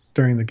times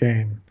during the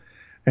game.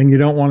 And you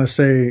don't want to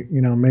say,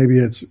 maybe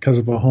it's because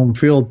of a home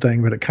field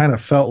thing, but it kind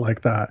of felt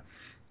like that.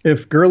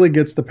 If Gurley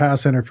gets the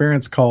pass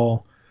interference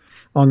call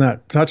on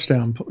that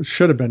touchdown,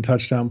 should have been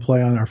touchdown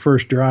play on our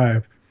first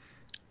drive,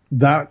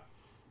 that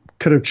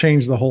could have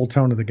changed the whole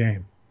tone of the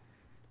game.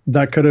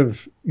 That could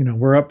have,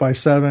 we're up by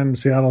 7.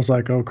 Seattle's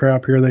like, oh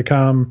crap, here they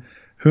come.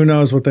 Who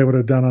knows what they would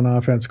have done on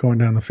offense going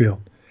down the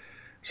field.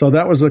 So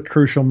that was a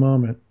crucial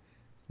moment.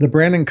 The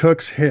Brandon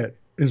Cooks hit,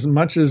 as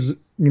much as,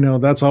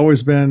 that's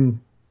always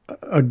been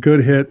a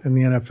good hit in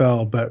the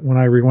NFL. But when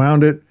I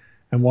rewound it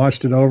and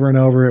watched it over and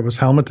over, it was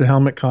helmet to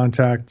helmet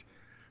contact.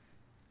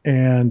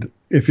 And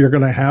if you're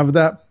going to have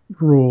that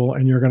rule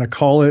and you're going to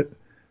call it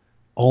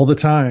all the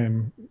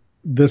time,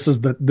 this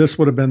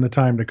would have been the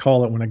time to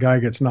call it when a guy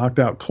gets knocked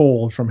out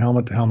cold from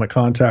helmet to helmet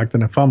contact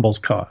and a fumble's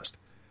caused.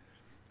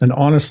 And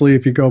honestly,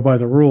 if you go by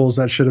the rules,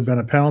 that should have been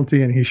a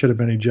penalty and he should have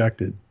been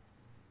ejected.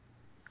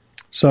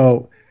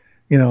 So,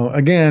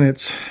 again,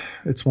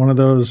 it's one of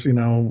those,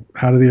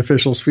 how do the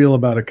officials feel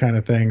about it kind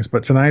of things.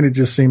 But tonight it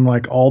just seemed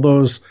like all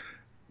those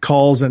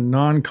calls and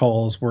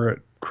non-calls were at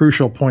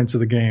crucial points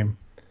of the game.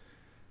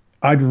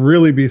 I'd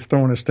really be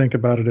throwing a stink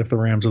about it if the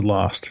Rams had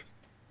lost.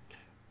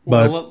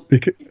 But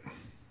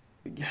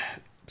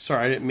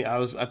sorry, I didn't mean.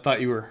 I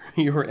thought you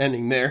were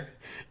ending there.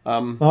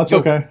 No, it's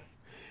okay.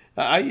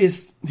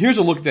 Here's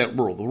a look at that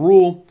rule. The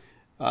rule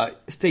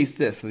states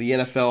this: the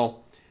NFL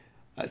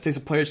states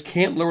that players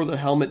can't lower their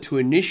helmet to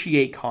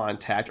initiate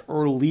contact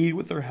or lead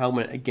with their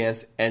helmet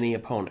against any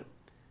opponent.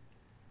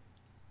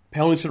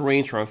 Penalties should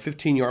range from a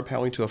 15-yard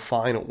penalty to a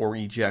fine or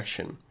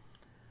ejection.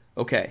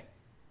 Okay.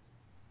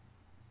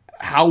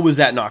 How was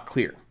that not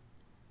clear?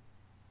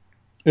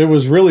 It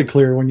was really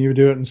clear when you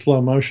do it in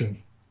slow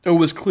motion. It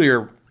was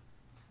clear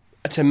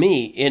to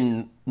me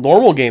in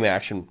normal game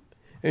action,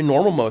 in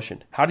normal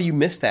motion. How do you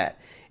miss that?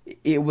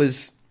 It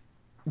was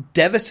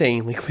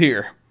devastatingly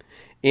clear.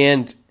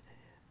 And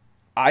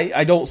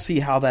I don't see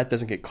how that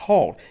doesn't get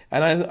called.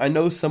 And I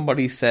know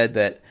somebody said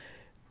that,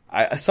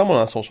 someone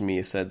on social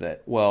media said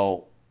that,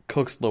 well,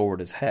 Cooks lowered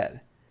his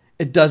head.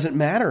 It doesn't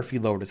matter if he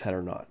lowered his head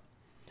or not.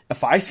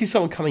 If I see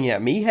someone coming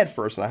at me head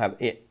first and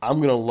I'm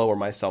going to lower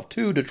myself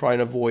too to try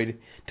and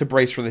to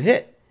brace for the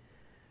hit.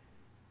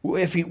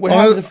 He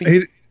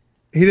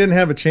didn't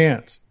have a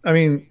chance. I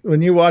mean,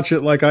 when you watch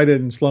it like I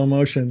did in slow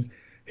motion,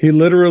 he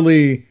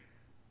literally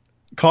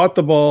caught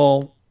the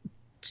ball,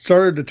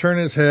 started to turn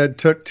his head,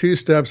 took 2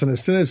 steps, and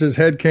as soon as his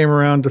head came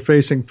around to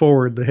facing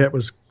forward, the hit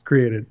was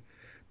created.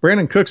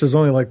 Brandon Cooks is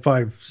only like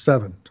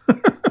 5'7".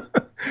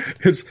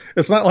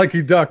 It's not like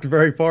he ducked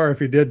very far if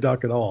he did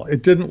duck at all.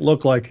 It didn't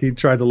look like he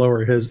tried to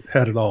lower his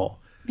head at all.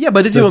 Yeah,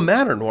 but it doesn't even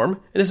matter, Norm.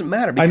 It doesn't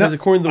matter because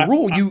according to the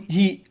rule,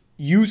 he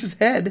used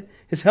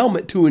his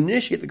helmet to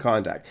initiate the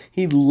contact.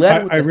 He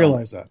led with the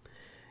helmet.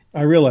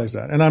 I realize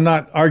that. And I'm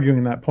not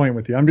arguing that point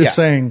with you. I'm just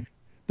saying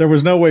there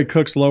was no way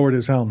Cooks lowered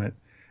his helmet.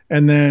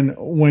 And then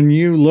when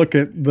you look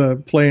at the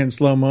play in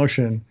slow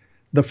motion,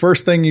 the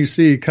first thing you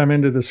see come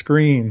into the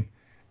screen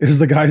is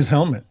the guy's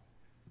helmet.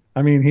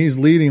 I mean, he's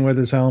leading with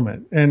his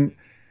helmet. And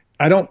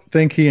I don't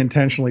think he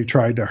intentionally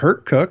tried to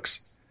hurt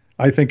Cooks.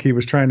 I think he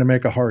was trying to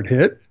make a hard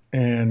hit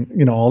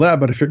and, all that.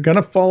 But if you're going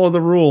to follow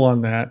the rule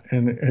on that,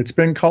 and it's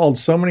been called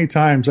so many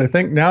times, I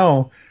think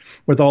now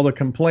with all the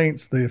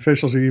complaints, the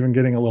officials are even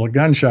getting a little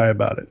gun shy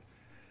about it.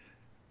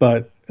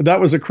 But that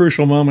was a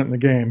crucial moment in the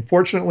game.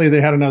 Fortunately,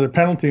 they had another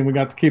penalty and we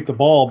got to keep the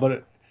ball,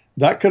 but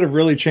that could have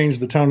really changed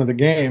the tone of the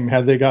game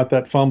had they got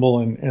that fumble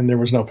and there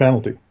was no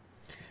penalty.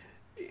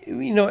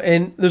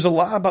 And there's a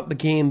lot about the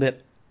game that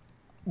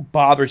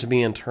bothers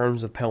me in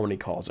terms of penalty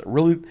calls. It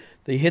really,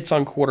 the hits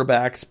on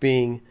quarterbacks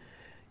being,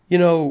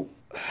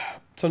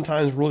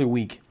 sometimes really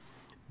weak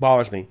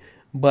bothers me.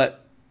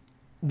 But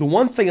the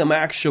one thing I'm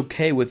actually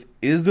okay with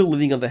is the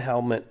leading of the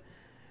helmet,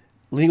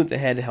 leading with the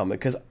head helmet.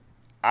 Because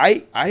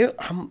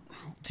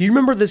do you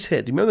remember this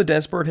hit? Do you remember the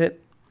Dennis Byrd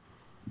hit?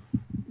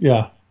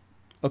 Yeah.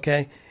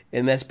 Okay.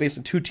 And that's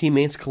basically 2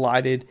 teammates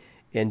collided,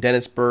 and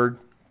Dennis Byrd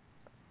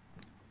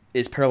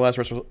is paralyzed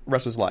the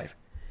rest of his life.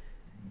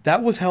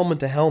 That was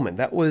helmet to helmet.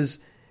 That was,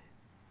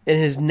 and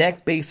his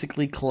neck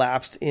basically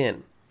collapsed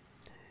in.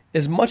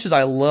 As much as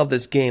I love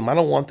this game, I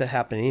don't want that to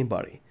happen to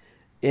anybody.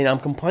 And I'm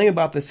complaining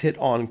about this hit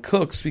on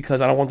Cooks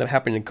because I don't want that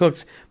happening to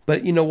Cooks.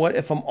 But you know what?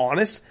 If I'm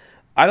honest,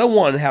 I don't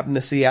want it to happen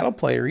to Seattle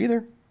player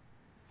either.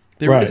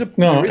 We're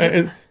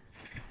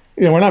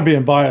not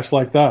being biased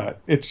like that.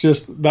 It's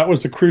just that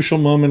was a crucial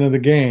moment of the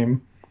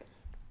game.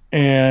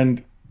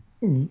 And,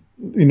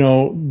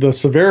 the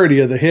severity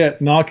of the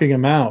hit, knocking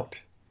him out,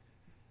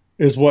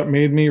 is what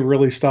made me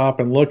really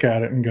stop and look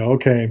at it and go,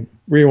 okay,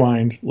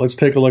 rewind. Let's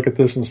take a look at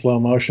this in slow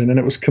motion. And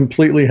it was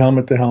completely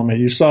helmet to helmet.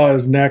 You saw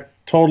his neck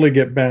totally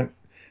get bent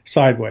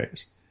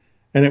sideways,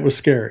 and it was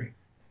scary.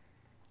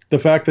 The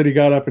fact that he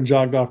got up and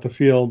jogged off the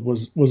field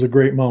was a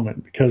great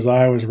moment because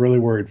I was really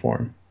worried for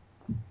him.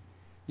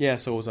 Yeah,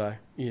 so was I.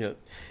 And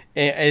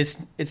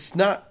it's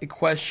not a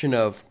question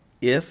of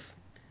if,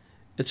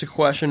 it's a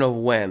question of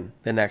when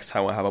the next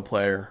time we'll have a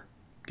player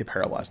get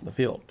paralyzed in the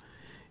field.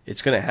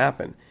 It's going to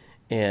happen.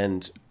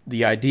 And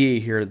the idea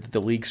here that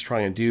the league's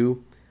trying to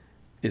do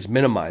is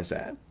minimize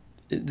that.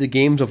 The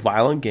game's a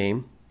violent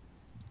game.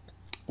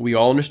 We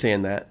all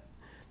understand that.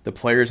 the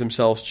players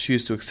themselves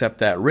choose to accept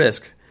that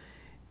risk.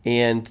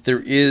 And there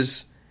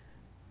is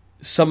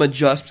some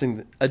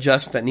adjustment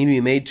that need to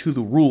be made to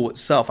the rule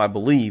itself, I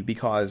believe,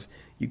 because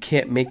you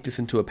can't make this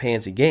into a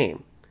pansy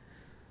game.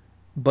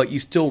 But you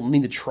still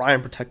need to try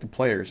and protect the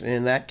players. And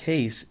in that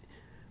case,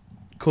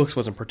 Cooks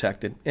wasn't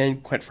protected.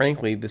 And quite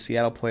frankly, the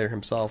Seattle player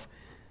himself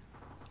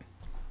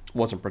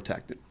wasn't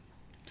protected.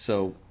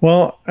 So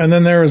well, and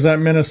then there was that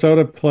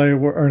Minnesota play,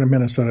 or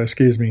Minnesota,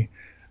 excuse me.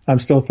 I'm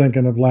still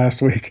thinking of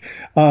last week.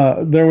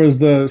 There was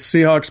the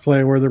Seahawks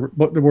play where there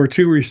were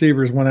two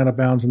receivers went out of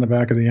bounds in the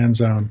back of the end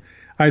zone.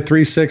 I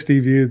 360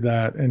 viewed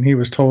that, and he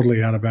was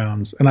totally out of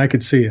bounds, and I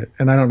could see it.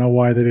 And I don't know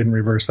why they didn't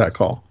reverse that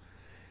call.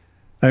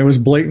 It was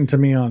blatant to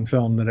me on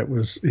film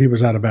that he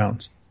was out of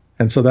bounds,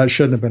 and so that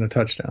shouldn't have been a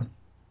touchdown.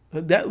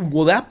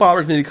 That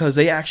bothers me because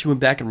they actually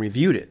went back and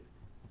reviewed it.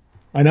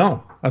 I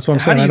know. That's what I'm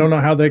saying. I don't know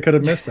how they could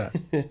have missed that.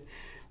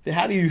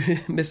 How do you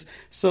miss?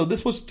 So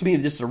this was, to me,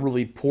 just a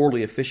really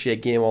poorly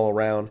officiated game all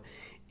around.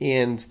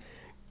 And,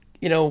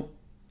 I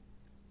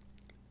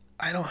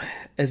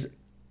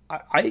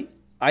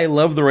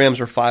love the Rams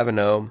are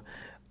 5-0.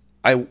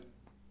 I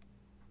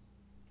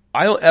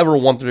don't ever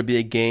want there to be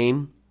a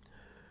game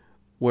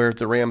where if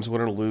the Rams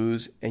win or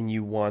lose and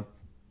you want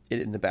it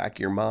in the back of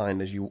your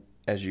mind as you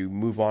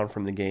move on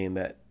from the game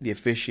that the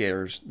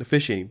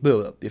officiating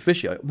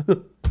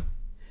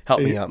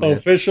help me out, man.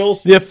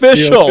 The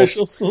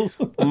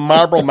officials.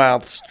 Marble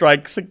Mouth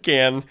strikes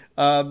again.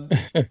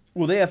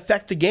 Will they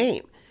affect the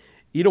game?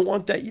 You don't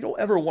want that. You don't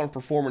ever want a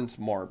performance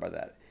marred by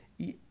that.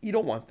 You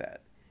don't want that.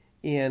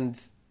 And,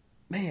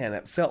 man,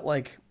 it felt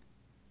like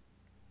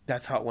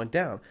that's how it went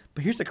down.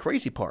 But here's the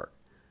crazy part.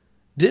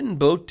 Didn't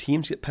both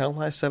teams get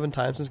penalized 7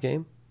 times this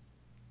game?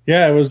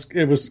 Yeah,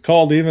 it was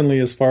called evenly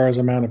as far as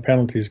amount of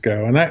penalties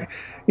go. And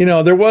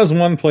there was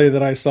one play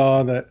that I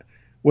saw that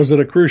was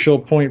at a crucial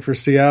point for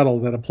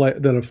Seattle that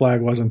a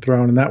flag wasn't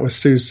thrown, and that was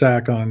Sue's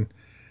sack on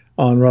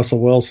Russell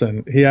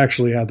Wilson. He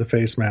actually had the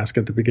face mask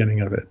at the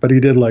beginning of it, but he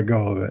did let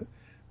go of it.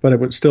 But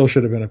it still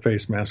should have been a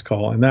face mask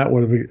call, and that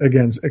would have,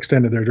 again,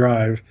 extended their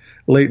drive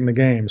late in the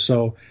game.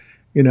 So,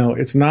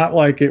 it's not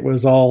like it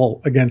was all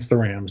against the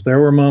Rams. There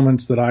were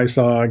moments that I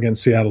saw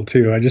against Seattle,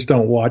 too. I just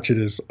don't watch it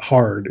as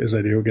hard as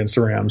I do against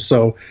the Rams.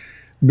 So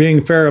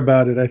being fair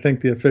about it, I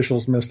think the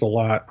officials missed a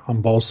lot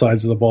on both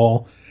sides of the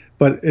ball.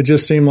 But it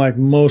just seemed like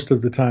most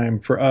of the time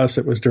for us,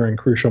 it was during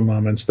crucial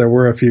moments. There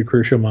were a few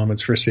crucial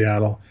moments for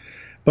Seattle.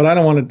 But I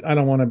don't want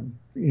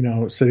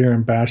to sit here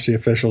and bash the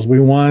officials. We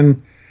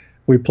won.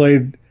 We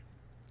played.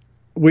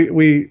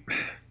 We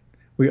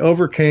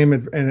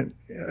overcame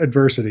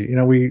adversity.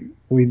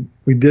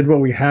 We did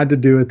what we had to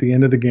do at the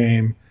end of the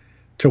game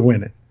to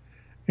win it.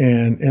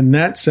 And in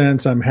that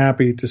sense, I'm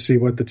happy to see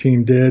what the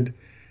team did.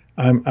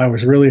 I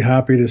was really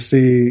happy to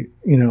see,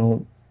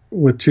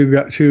 with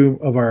two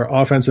of our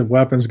offensive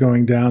weapons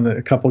going down, that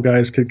a couple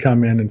guys could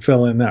come in and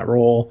fill in that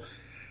role.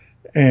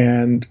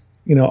 And,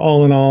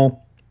 all in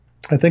all,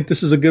 I think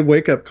this is a good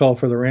wake-up call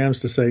for the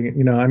Rams to say,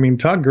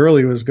 Todd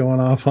Gurley was going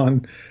off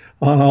on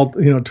all,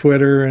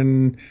 Twitter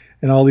and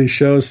all these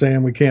shows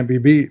saying we can't be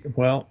beat.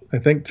 Well, I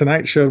think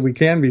tonight showed we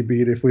can be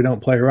beat if we don't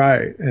play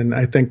right. And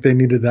I think they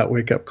needed that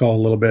wake-up call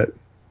a little bit.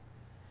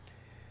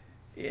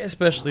 Yeah,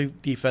 especially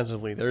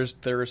defensively. There is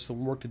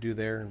some work to do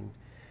there.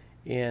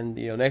 And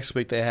next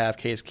week they have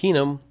Case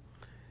Keenum,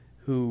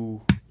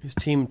 who his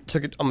team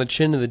took it on the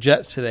chin to the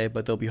Jets today,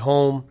 but they'll be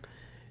home.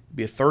 It'll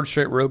be a third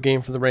straight road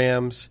game for the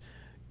Rams.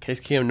 Case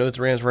Keenum knows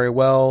the Rams very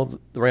well.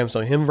 The Rams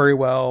know him very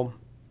well.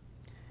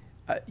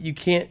 You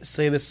can't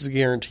say this is a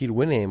guaranteed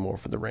win anymore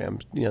for the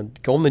Rams.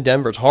 Going to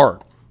Denver is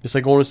hard. Just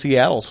like going to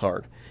Seattle is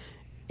hard.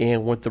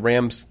 And with the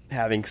Rams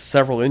having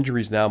several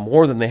injuries now,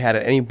 more than they had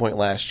at any point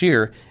last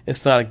year,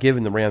 it's not a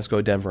given the Rams go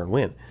to Denver and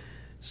win.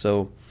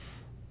 So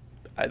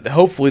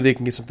hopefully they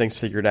can get some things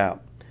figured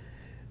out.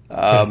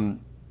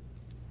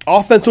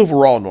 Offense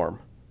overall, Norm.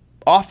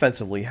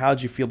 Offensively, how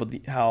did you feel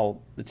about how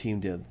the team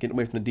did? Getting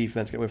away from the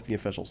defense, getting away from the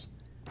officials.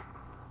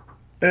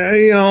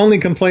 Only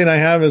complaint I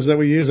have is that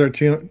we use our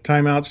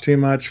timeouts too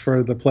much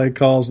for the play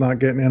calls not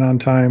getting in on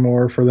time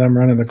or for them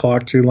running the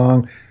clock too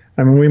long.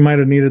 I mean, we might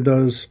have needed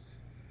those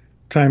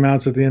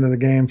timeouts at the end of the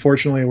game.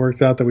 Fortunately, it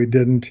worked out that we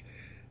didn't.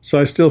 So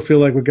I still feel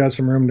like we've got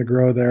some room to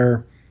grow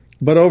there.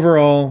 But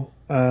overall,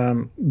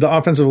 the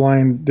offensive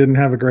line didn't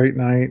have a great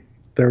night.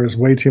 There was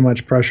way too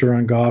much pressure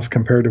on Goff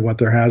compared to what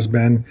there has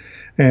been.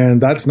 And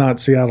that's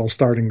not Seattle's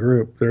starting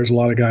group. There's a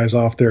lot of guys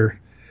off their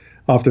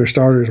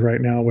starters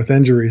right now with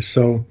injuries.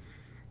 So,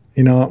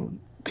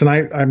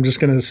 tonight I'm just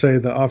going to say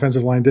the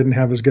offensive line didn't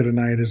have as good a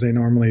night as they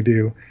normally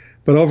do.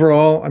 But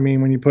overall, I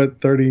mean, when you put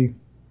 33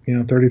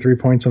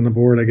 points on the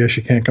board, I guess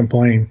you can't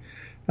complain.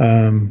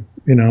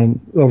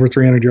 Over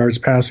 300 yards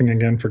passing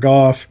again for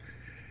Goff.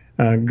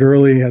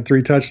 Gurley had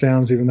 3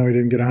 touchdowns, even though he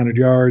didn't get 100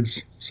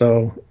 yards.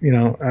 So,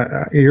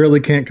 you really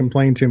can't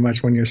complain too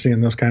much when you're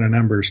seeing those kind of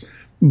numbers.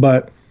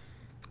 But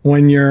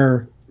when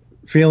you're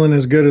feeling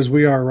as good as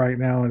we are right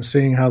now and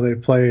seeing how they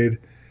played,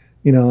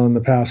 in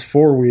the past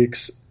 4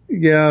 weeks,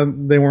 yeah,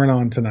 they weren't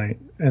on tonight.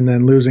 And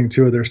then losing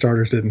 2 of their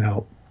starters didn't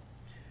help.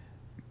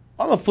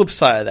 On the flip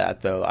side of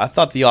that, though, I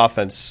thought the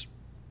offense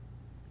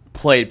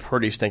played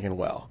pretty stinking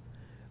well.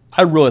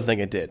 I really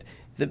think it did.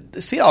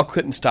 The Seattle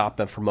couldn't stop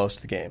them for most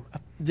of the game.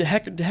 Did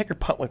Hecker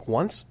punt like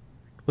once?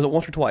 Was it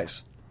once or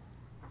twice?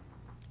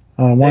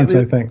 Once,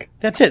 I think.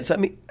 That's it. So,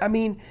 I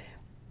mean,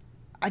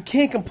 I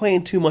can't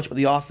complain too much about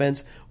the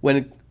offense.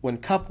 When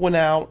Kupp went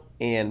out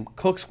and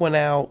Cooks went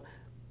out,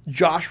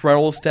 Josh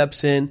Reynolds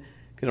steps in,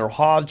 Gunnar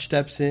Hodge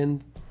steps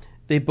in.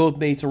 They both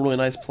made some really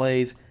nice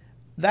plays.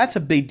 That's a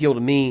big deal to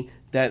me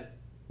that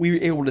we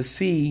were able to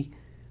see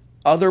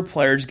other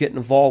players get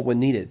involved when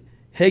needed.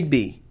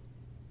 Higbee,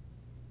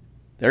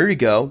 there you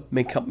go,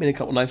 made a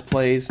couple nice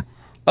plays.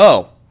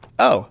 Oh,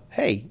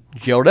 hey,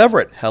 Gerald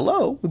Everett,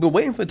 hello. We've been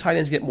waiting for the tight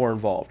ends to get more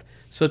involved.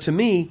 So to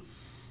me,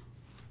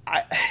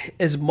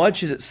 as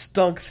much as it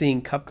stunk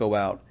seeing Kupp go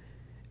out,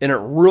 and it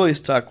really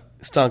stunk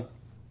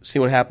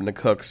seeing what happened to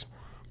Cooks,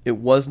 it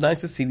was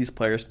nice to see these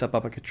players step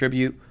up and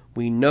contribute.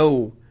 We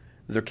know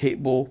they're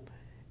capable,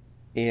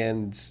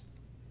 and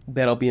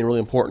that'll be really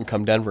important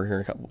come Denver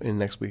here in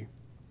next week.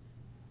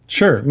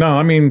 Sure. No,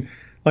 I mean,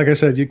 like I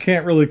said, you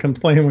can't really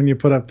complain when you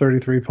put up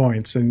 33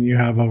 points and you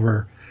have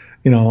over,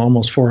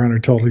 almost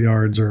 400 total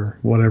yards or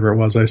whatever it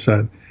was I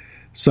said.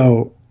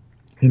 So,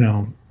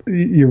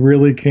 you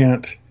really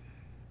can't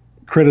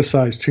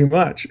criticize too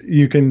much.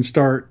 You can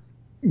start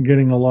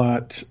getting a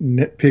lot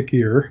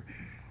nitpickier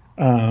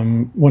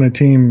when a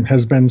team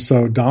has been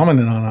so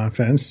dominant on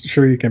offense.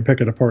 Sure, you can pick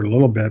it apart a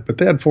little bit, but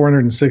they had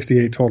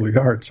 468 total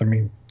yards. I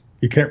mean,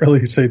 you can't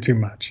really say too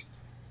much.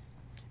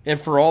 And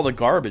for all the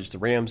garbage, the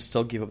Rams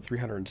still gave up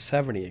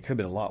 370. It could have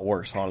been a lot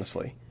worse,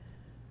 honestly.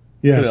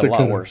 Yes, it could have been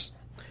a lot worse.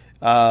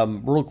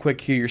 Real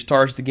quick here, your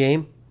stars of the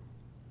game?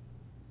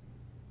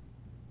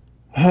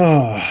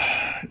 Boy,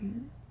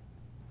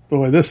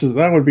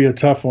 that would be a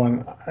tough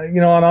one.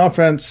 On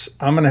offense,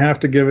 I'm going to have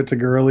to give it to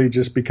Gurley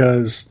just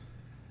because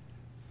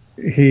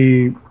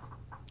he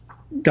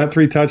got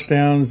 3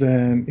 touchdowns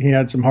and he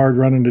had some hard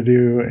running to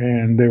do,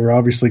 and they were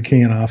obviously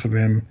keying off of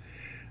him.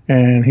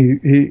 And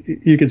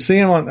you could see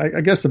him on. I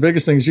guess the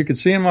biggest thing is you could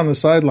see him on the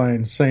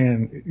sidelines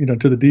saying,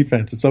 to the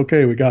defense, "It's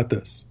okay, we got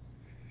this."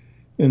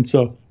 And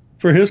so,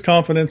 for his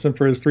confidence and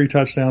for his 3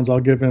 touchdowns, I'll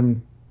give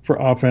him for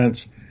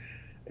offense.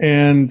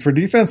 And for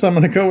defense, I'm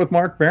going to go with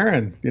Mark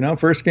Barron.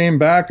 First game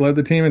back, led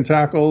the team in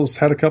tackles,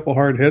 had a couple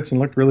hard hits, and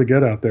looked really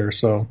good out there.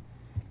 So,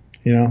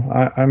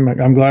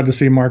 I'm glad to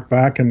see Mark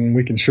back, and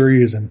we can sure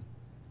use him.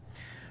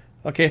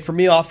 Okay, for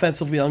me,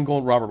 offensively, I'm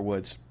going Robert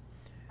Woods.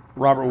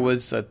 Robert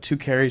Woods, 2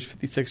 carries,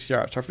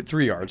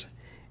 53 yards.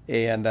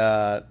 And,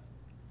 5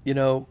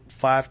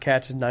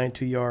 catches,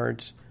 92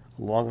 yards,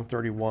 long of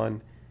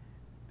 31.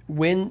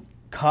 When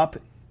Kupp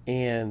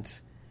and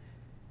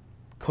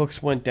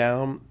Cooks went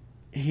down,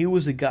 he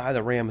was the guy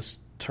the Rams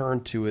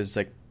turned to as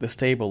like the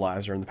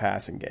stabilizer in the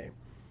passing game.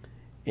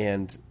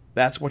 And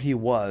that's what he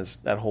was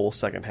that whole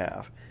second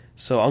half.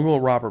 So I'm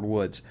going Robert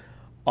Woods.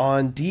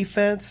 On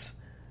defense,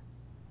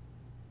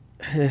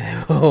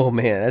 oh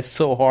man, that's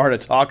so hard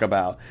to talk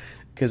about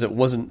because it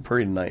wasn't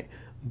pretty tonight.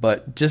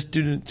 But just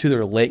due to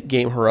their late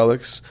game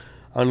heroics,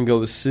 I'm going to go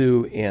with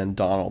Sue and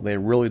Donald. They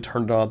really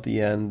turned it on at the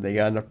end. They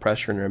got enough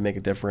pressure in there to make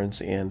a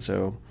difference. And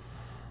so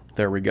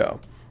there we go.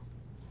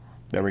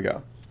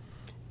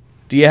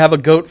 Do you have a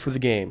GOAT for the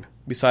game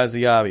besides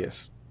the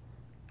obvious?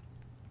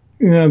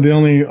 The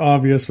only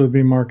obvious would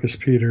be Marcus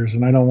Peters,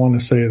 and I don't want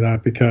to say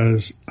that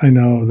because I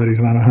know that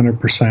he's not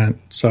 100%.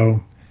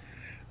 So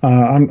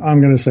I'm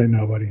going to say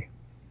nobody.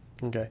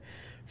 Okay.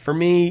 For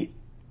me,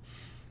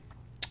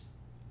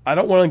 I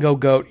don't want to go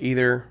GOAT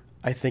either.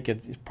 I think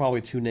it's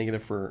probably too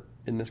negative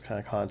in this kind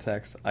of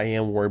context. I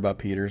am worried about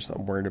Peters.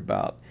 I'm worried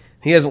about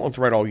he hasn't looked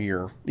right all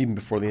year. Even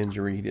before the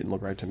injury, he didn't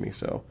look right to me.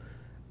 So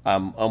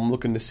I'm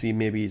looking to see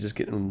maybe he's just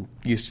getting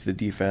used to the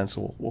defense.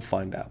 We'll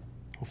find out.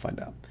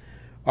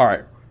 All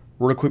right.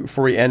 Real quick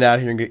before we end out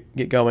here and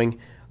get going,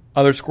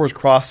 other scores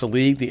across the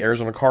league, the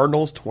Arizona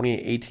Cardinals,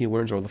 28-18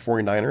 winners over the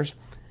 49ers.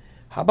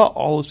 How about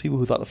all those people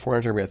who thought the 49ers were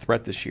going to be a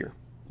threat this year?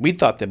 We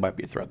thought they might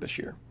be a threat this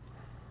year.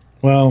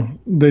 Well,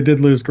 they did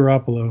lose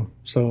Garoppolo,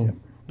 so. Yeah.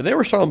 But they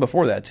were struggling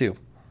before that, too.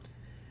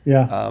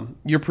 Yeah.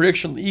 Your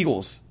prediction, the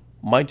Eagles,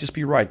 might just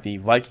be right. The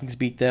Vikings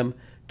beat them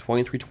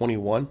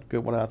 23-21.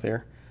 Good one out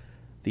there.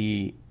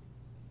 The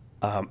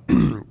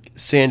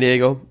San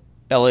Diego,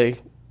 LA,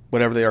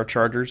 whatever they are,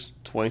 Chargers,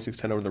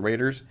 26-10 over the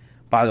Raiders.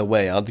 By the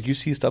way, did you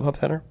see StubHub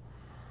Center?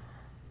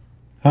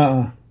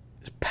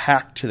 It's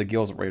packed to the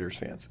gills of Raiders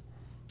fans.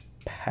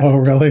 Packed. Oh,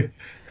 really?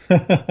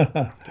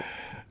 That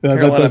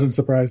doesn't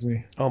surprise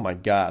me. Oh, my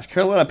gosh.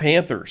 Carolina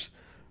Panthers,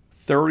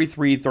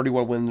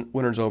 33-31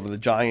 winners over the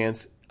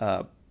Giants.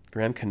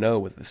 Graham Cano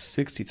with a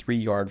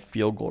 63-yard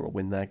field goal to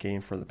win that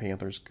game for the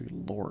Panthers.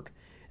 Good Lord.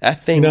 That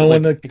thing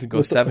it could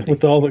go 70.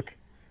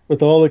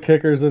 With all the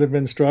kickers that have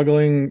been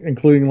struggling,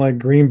 including like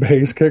Green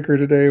Bay's kicker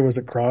today, was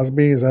it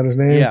Crosby? Is that his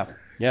name?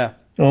 Yeah.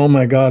 Oh,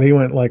 my God. He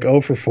went like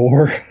 0 for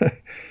 4.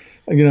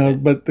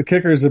 But the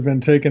kickers have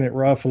been taking it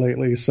rough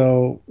lately.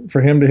 So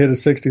for him to hit a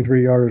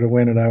 63-yarder to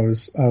win it, I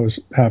was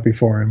happy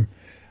for him.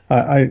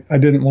 I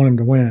didn't want him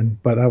to win,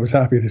 but I was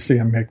happy to see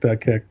him make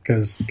that kick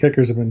because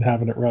kickers have been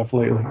having it rough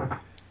lately. I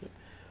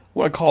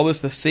want to call this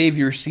the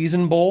Savior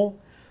Season Bowl.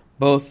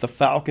 Both the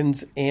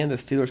Falcons and the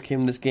Steelers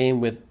came in this game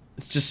with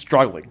just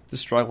struggling. The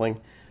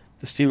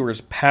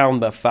Steelers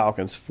pound the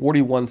Falcons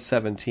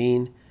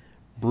 41-17.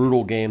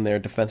 Brutal game there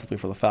defensively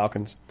for the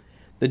Falcons.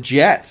 The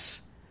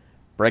Jets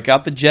break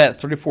out the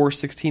Jets,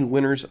 34-16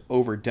 winners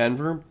over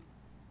Denver.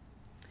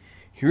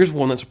 Here's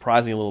one that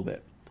surprised me a little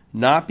bit.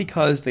 Not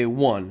because they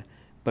won,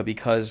 but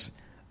because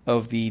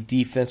of the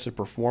defensive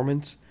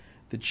performance.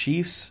 The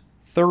Chiefs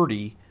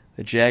 30,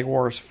 the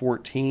Jaguars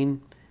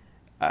 14.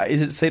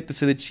 Is it safe to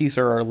say the Chiefs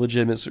are a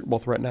legitimate Super Bowl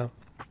threat now?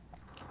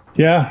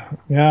 Yeah.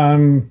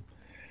 I'm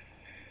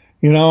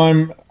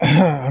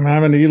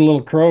having to eat a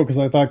little crow because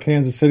I thought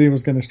Kansas City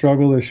was going to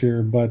struggle this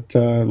year, but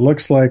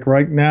looks like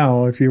right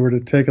now, if you were to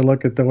take a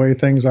look at the way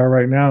things are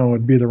right now, it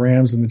would be the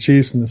Rams and the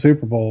Chiefs in the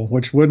Super Bowl,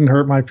 which wouldn't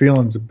hurt my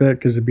feelings a bit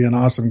because it'd be an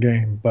awesome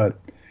game. But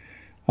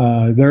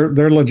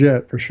they're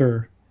legit for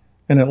sure,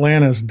 and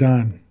Atlanta's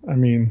done. I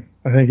mean,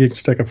 I think you can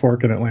stick a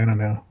fork in Atlanta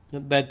now.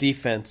 That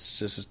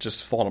defense is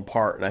just falling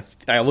apart, and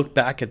I look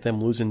back at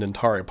them losing to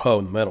Ntari Poe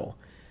in the middle,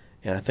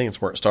 and I think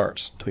it's where it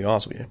starts. To be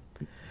honest with you,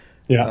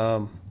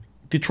 yeah.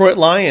 Detroit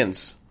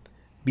Lions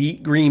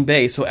beat Green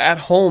Bay. So at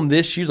home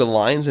this year, the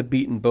Lions have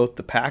beaten both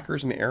the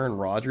Packers and Aaron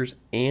Rodgers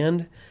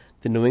and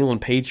the New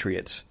England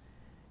Patriots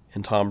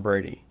and Tom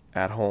Brady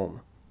at home.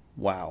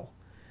 Wow.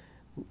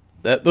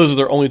 Those are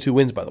their only 2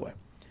 wins, by the way.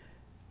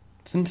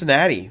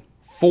 Cincinnati,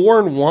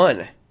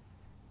 4-1.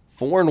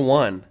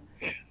 4-1.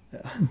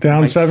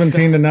 Down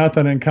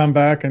 17-0 and come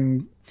back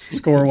and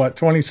score, what,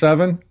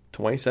 27?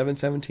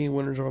 27-17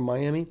 winners over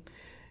Miami.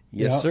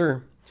 Yes,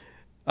 sir.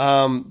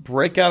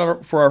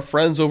 Breakout for our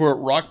friends over at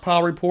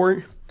Rockpile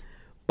Report.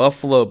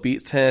 Buffalo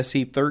beats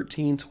Tennessee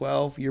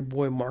 13-12. Your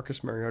boy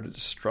Marcus Mariota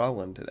just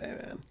struggling today,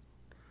 man.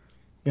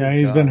 Yeah,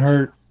 he's been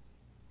hurt.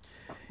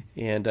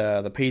 And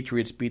the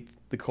Patriots beat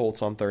the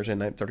Colts on Thursday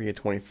night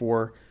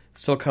 38-24.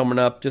 Still coming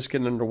up, just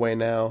getting underway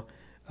now.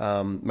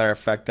 Matter of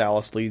fact,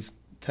 Dallas leads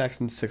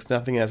Texans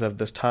 6-0 as of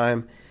this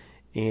time.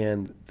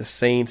 And the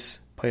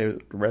Saints play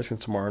the Redskins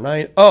tomorrow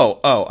night.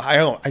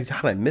 How did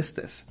I miss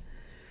this?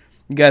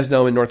 You guys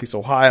know in Northeast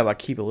Ohio, I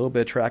keep a little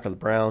bit of track of the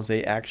Browns.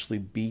 They actually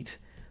beat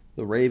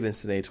the Ravens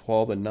today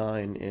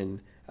 12-9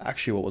 in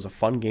actually what was a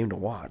fun game to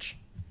watch.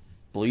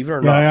 Believe it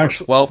or not,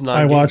 12-9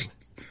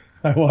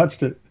 I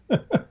watched it.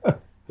 It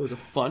was a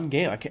fun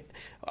game.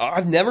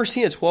 I've never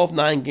seen a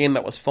 12-9 game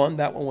that was fun.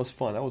 That one was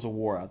fun. That was a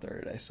war out there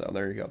today. So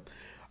there you go.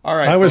 All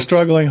right, I was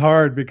struggling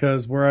hard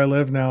because where I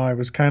live now, I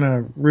was kind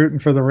of rooting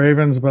for the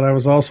Ravens, but I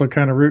was also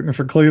kind of rooting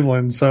for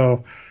Cleveland.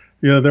 So,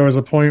 there was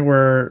a point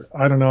where,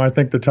 I don't know, I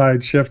think the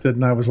tide shifted,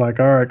 and I was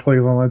like, all right,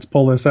 Cleveland, let's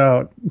pull this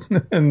out.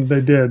 And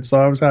they did,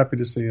 so I was happy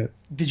to see it.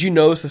 Did you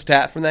notice the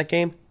stat from that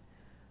game?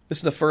 This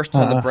is the first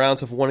time the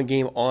Browns have won a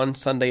game on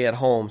Sunday at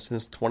home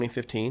since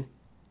 2015.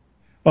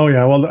 Oh,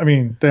 yeah. Well, I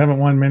mean, they haven't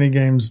won many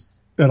games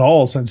at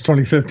all since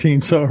 2015,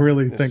 so I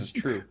really think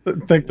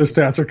the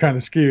stats are kind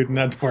of skewed in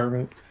that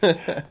department.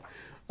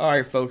 All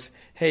right, folks.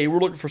 Hey, we're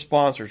looking for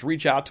sponsors.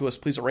 Reach out to us,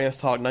 please, at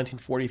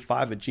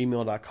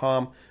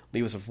ramstalk1945@gmail.com.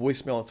 Leave us a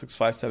voicemail at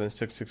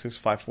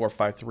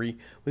 657-666-5453.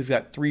 We've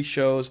got 3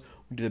 shows.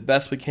 We do the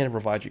best we can to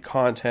provide you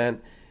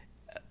content.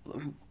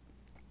 Nothing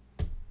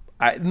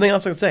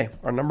else I can say.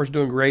 Our numbers are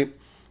doing great,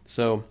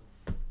 so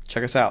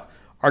check us out.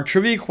 Our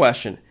trivia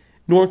question.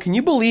 Norm, can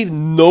you believe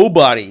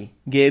nobody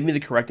gave me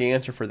the correct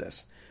answer for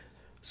this?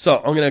 So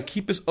I'm going to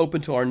keep this open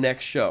to our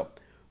next show.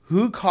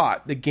 Who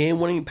caught the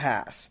game-winning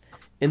pass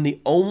in the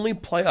only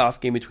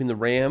playoff game between the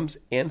Rams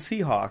and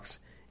Seahawks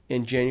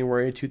in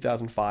January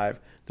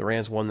 2005? The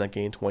Rams won that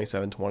game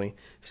 27-20.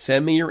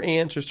 Send me your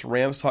answers to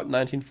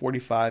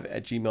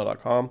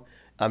ramstalk1945@gmail.com.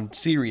 I'm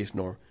serious,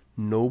 Norm.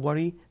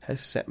 Nobody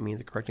has sent me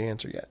the correct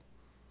answer yet.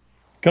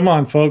 Come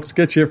on, folks.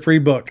 Get you a free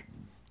book.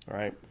 All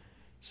right.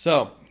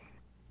 So,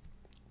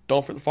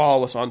 don't forget to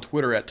follow us on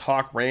Twitter at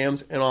Talk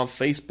Rams and on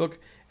Facebook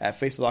at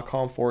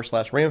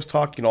facebook.com/Rams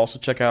Talk. You can also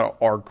check out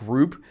our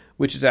group,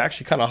 which is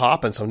actually kind of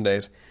hopping some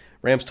days.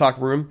 Rams Talk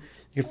Room.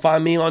 You can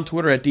find me on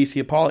Twitter at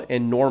DC Apollo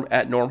and Norm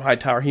at Norm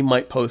Hightower. He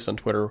might post on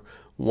Twitter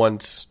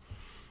once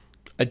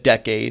a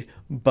decade,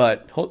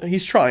 but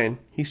he's trying.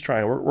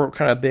 We're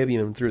kind of babying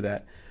him through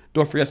that.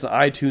 Don't forget us on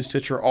iTunes,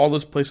 Stitcher, all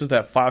those places,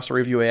 that 5-star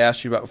review I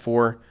asked you about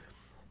before.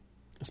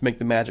 Let's make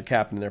the magic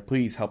happen there.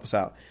 Please help us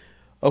out.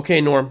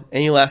 Okay, Norm,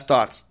 any last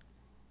thoughts?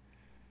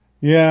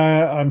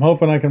 Yeah, I'm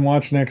hoping I can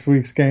watch next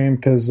week's game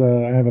because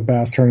I have a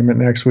bass tournament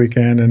next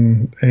weekend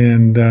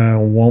and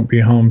won't be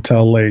home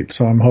till late.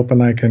 So I'm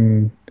hoping I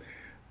can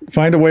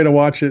find a way to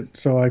watch it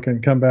so I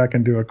can come back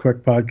and do a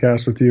quick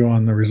podcast with you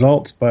on the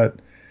results. But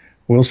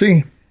we'll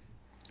see.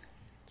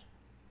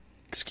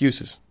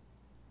 Excuses.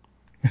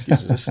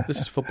 This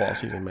is football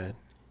season, man.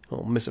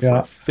 I'll miss it for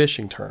a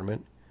fishing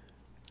tournament.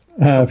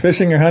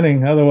 Fishing or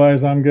hunting.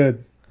 Otherwise, I'm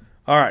good.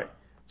 All right.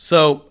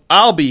 So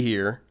I'll be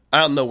here. I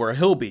don't know where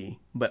he'll be,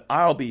 but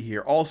I'll be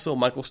here. Also,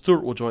 Michael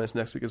Stewart will join us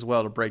next week as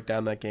well to break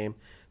down that game.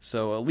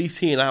 So at least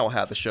he and I will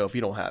have the show if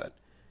you don't have it.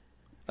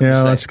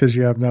 Yeah, that's because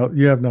you have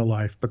no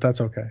life, but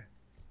that's okay.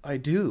 I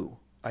do.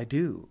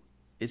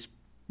 It's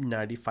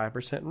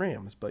 95%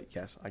 Rams, but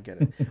yes, I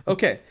get it.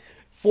 Okay.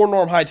 For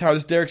Norm Hightower,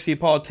 this is Derek C.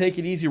 Paul. Take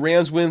it easy.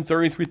 Rams win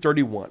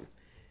 33-31.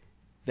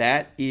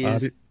 That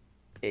is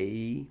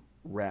a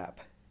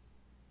wrap.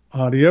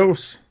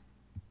 Adios.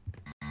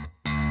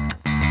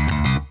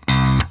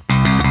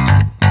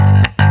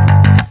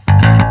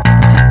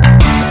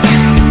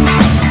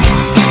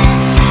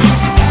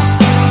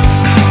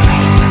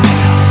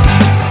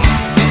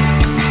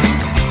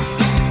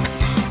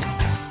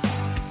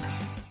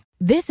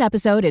 This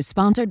episode is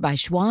sponsored by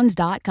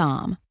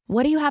Schwans.com.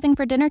 What are you having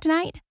for dinner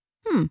tonight?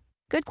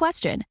 Good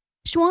question.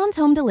 Schwann's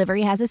Home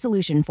Delivery has a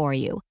solution for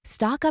you.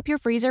 Stock up your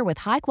freezer with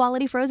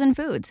high-quality frozen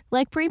foods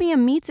like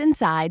premium meats and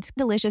sides,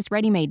 delicious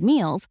ready-made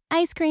meals,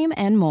 ice cream,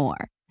 and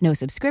more. No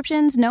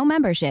subscriptions, no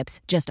memberships,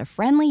 just a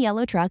friendly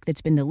yellow truck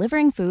that's been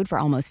delivering food for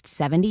almost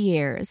 70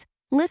 years.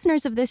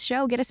 Listeners of this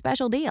show get a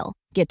special deal.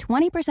 Get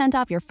 20%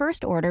 off your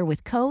first order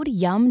with code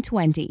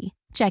YUM20.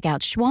 Check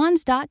out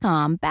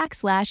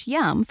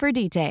schwans.com/yum for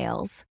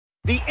details.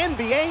 The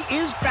NBA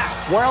is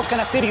back. Where else can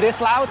a city this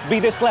loud be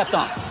this slept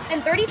on?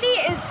 And 30 feet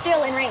is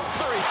still in range.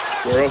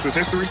 Where else is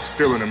history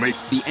still in the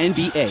making? The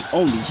NBA,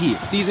 only here.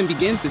 Season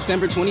begins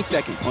December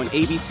 22nd on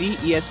ABC,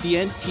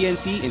 ESPN,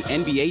 TNT, and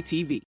NBA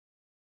TV.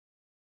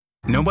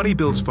 Nobody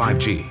builds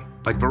 5G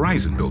like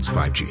Verizon builds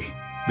 5G.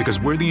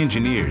 Because we're the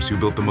engineers who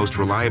built the most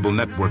reliable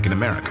network in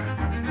America.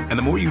 And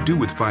the more you do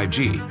with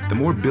 5G, the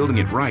more building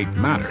it right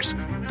matters.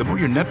 The more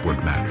your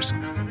network matters.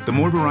 The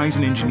more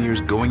Verizon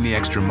engineers going the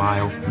extra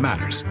mile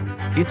matters.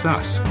 It's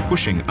us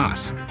pushing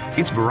us.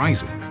 It's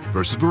Verizon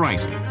versus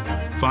Verizon.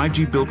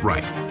 5G built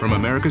right from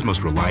America's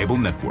most reliable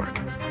network.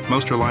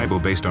 Most reliable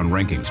based on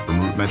rankings from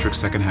RootMetrics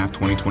second half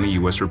 2020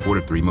 U.S. report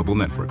of 3 mobile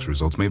networks.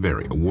 Results may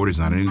vary. Award is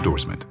not an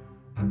endorsement.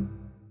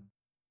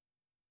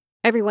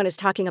 Everyone is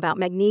talking about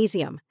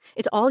magnesium.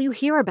 It's all you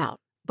hear about.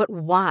 But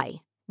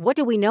why? What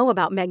do we know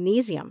about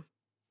magnesium?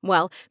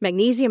 Well,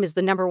 magnesium is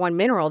the #1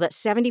 mineral that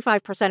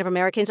 75% of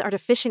Americans are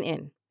deficient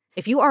in.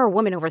 If you are a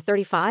woman over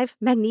 35,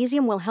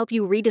 magnesium will help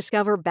you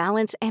rediscover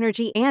balance,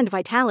 energy, and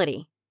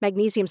vitality.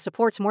 Magnesium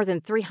supports more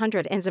than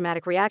 300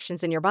 enzymatic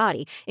reactions in your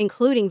body,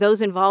 including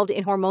those involved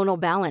in hormonal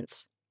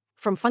balance.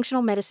 From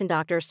functional medicine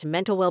doctors to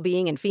mental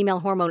well-being and female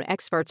hormone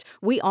experts,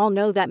 we all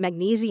know that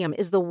magnesium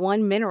is the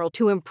one mineral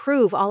to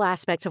improve all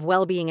aspects of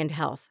well-being and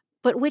health.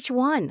 But which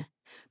one?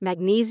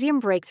 Magnesium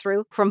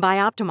Breakthrough from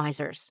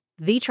Bioptimizers,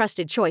 the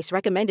trusted choice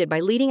recommended by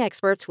leading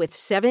experts with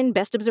 7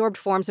 best-absorbed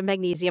forms of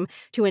magnesium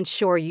to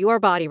ensure your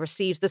body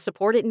receives the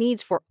support it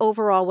needs for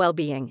overall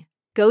well-being.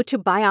 Go to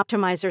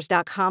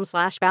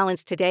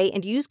bioptimizers.com/balance today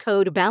and use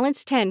code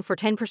BALANCE10 for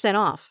 10%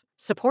 off.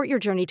 Support your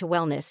journey to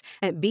wellness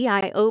at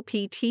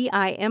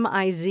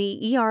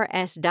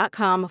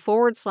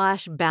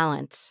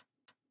bioptimizers.com/balance.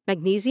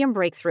 Magnesium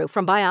Breakthrough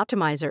from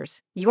Bioptimizers,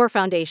 your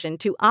foundation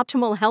to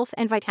optimal health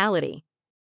and vitality.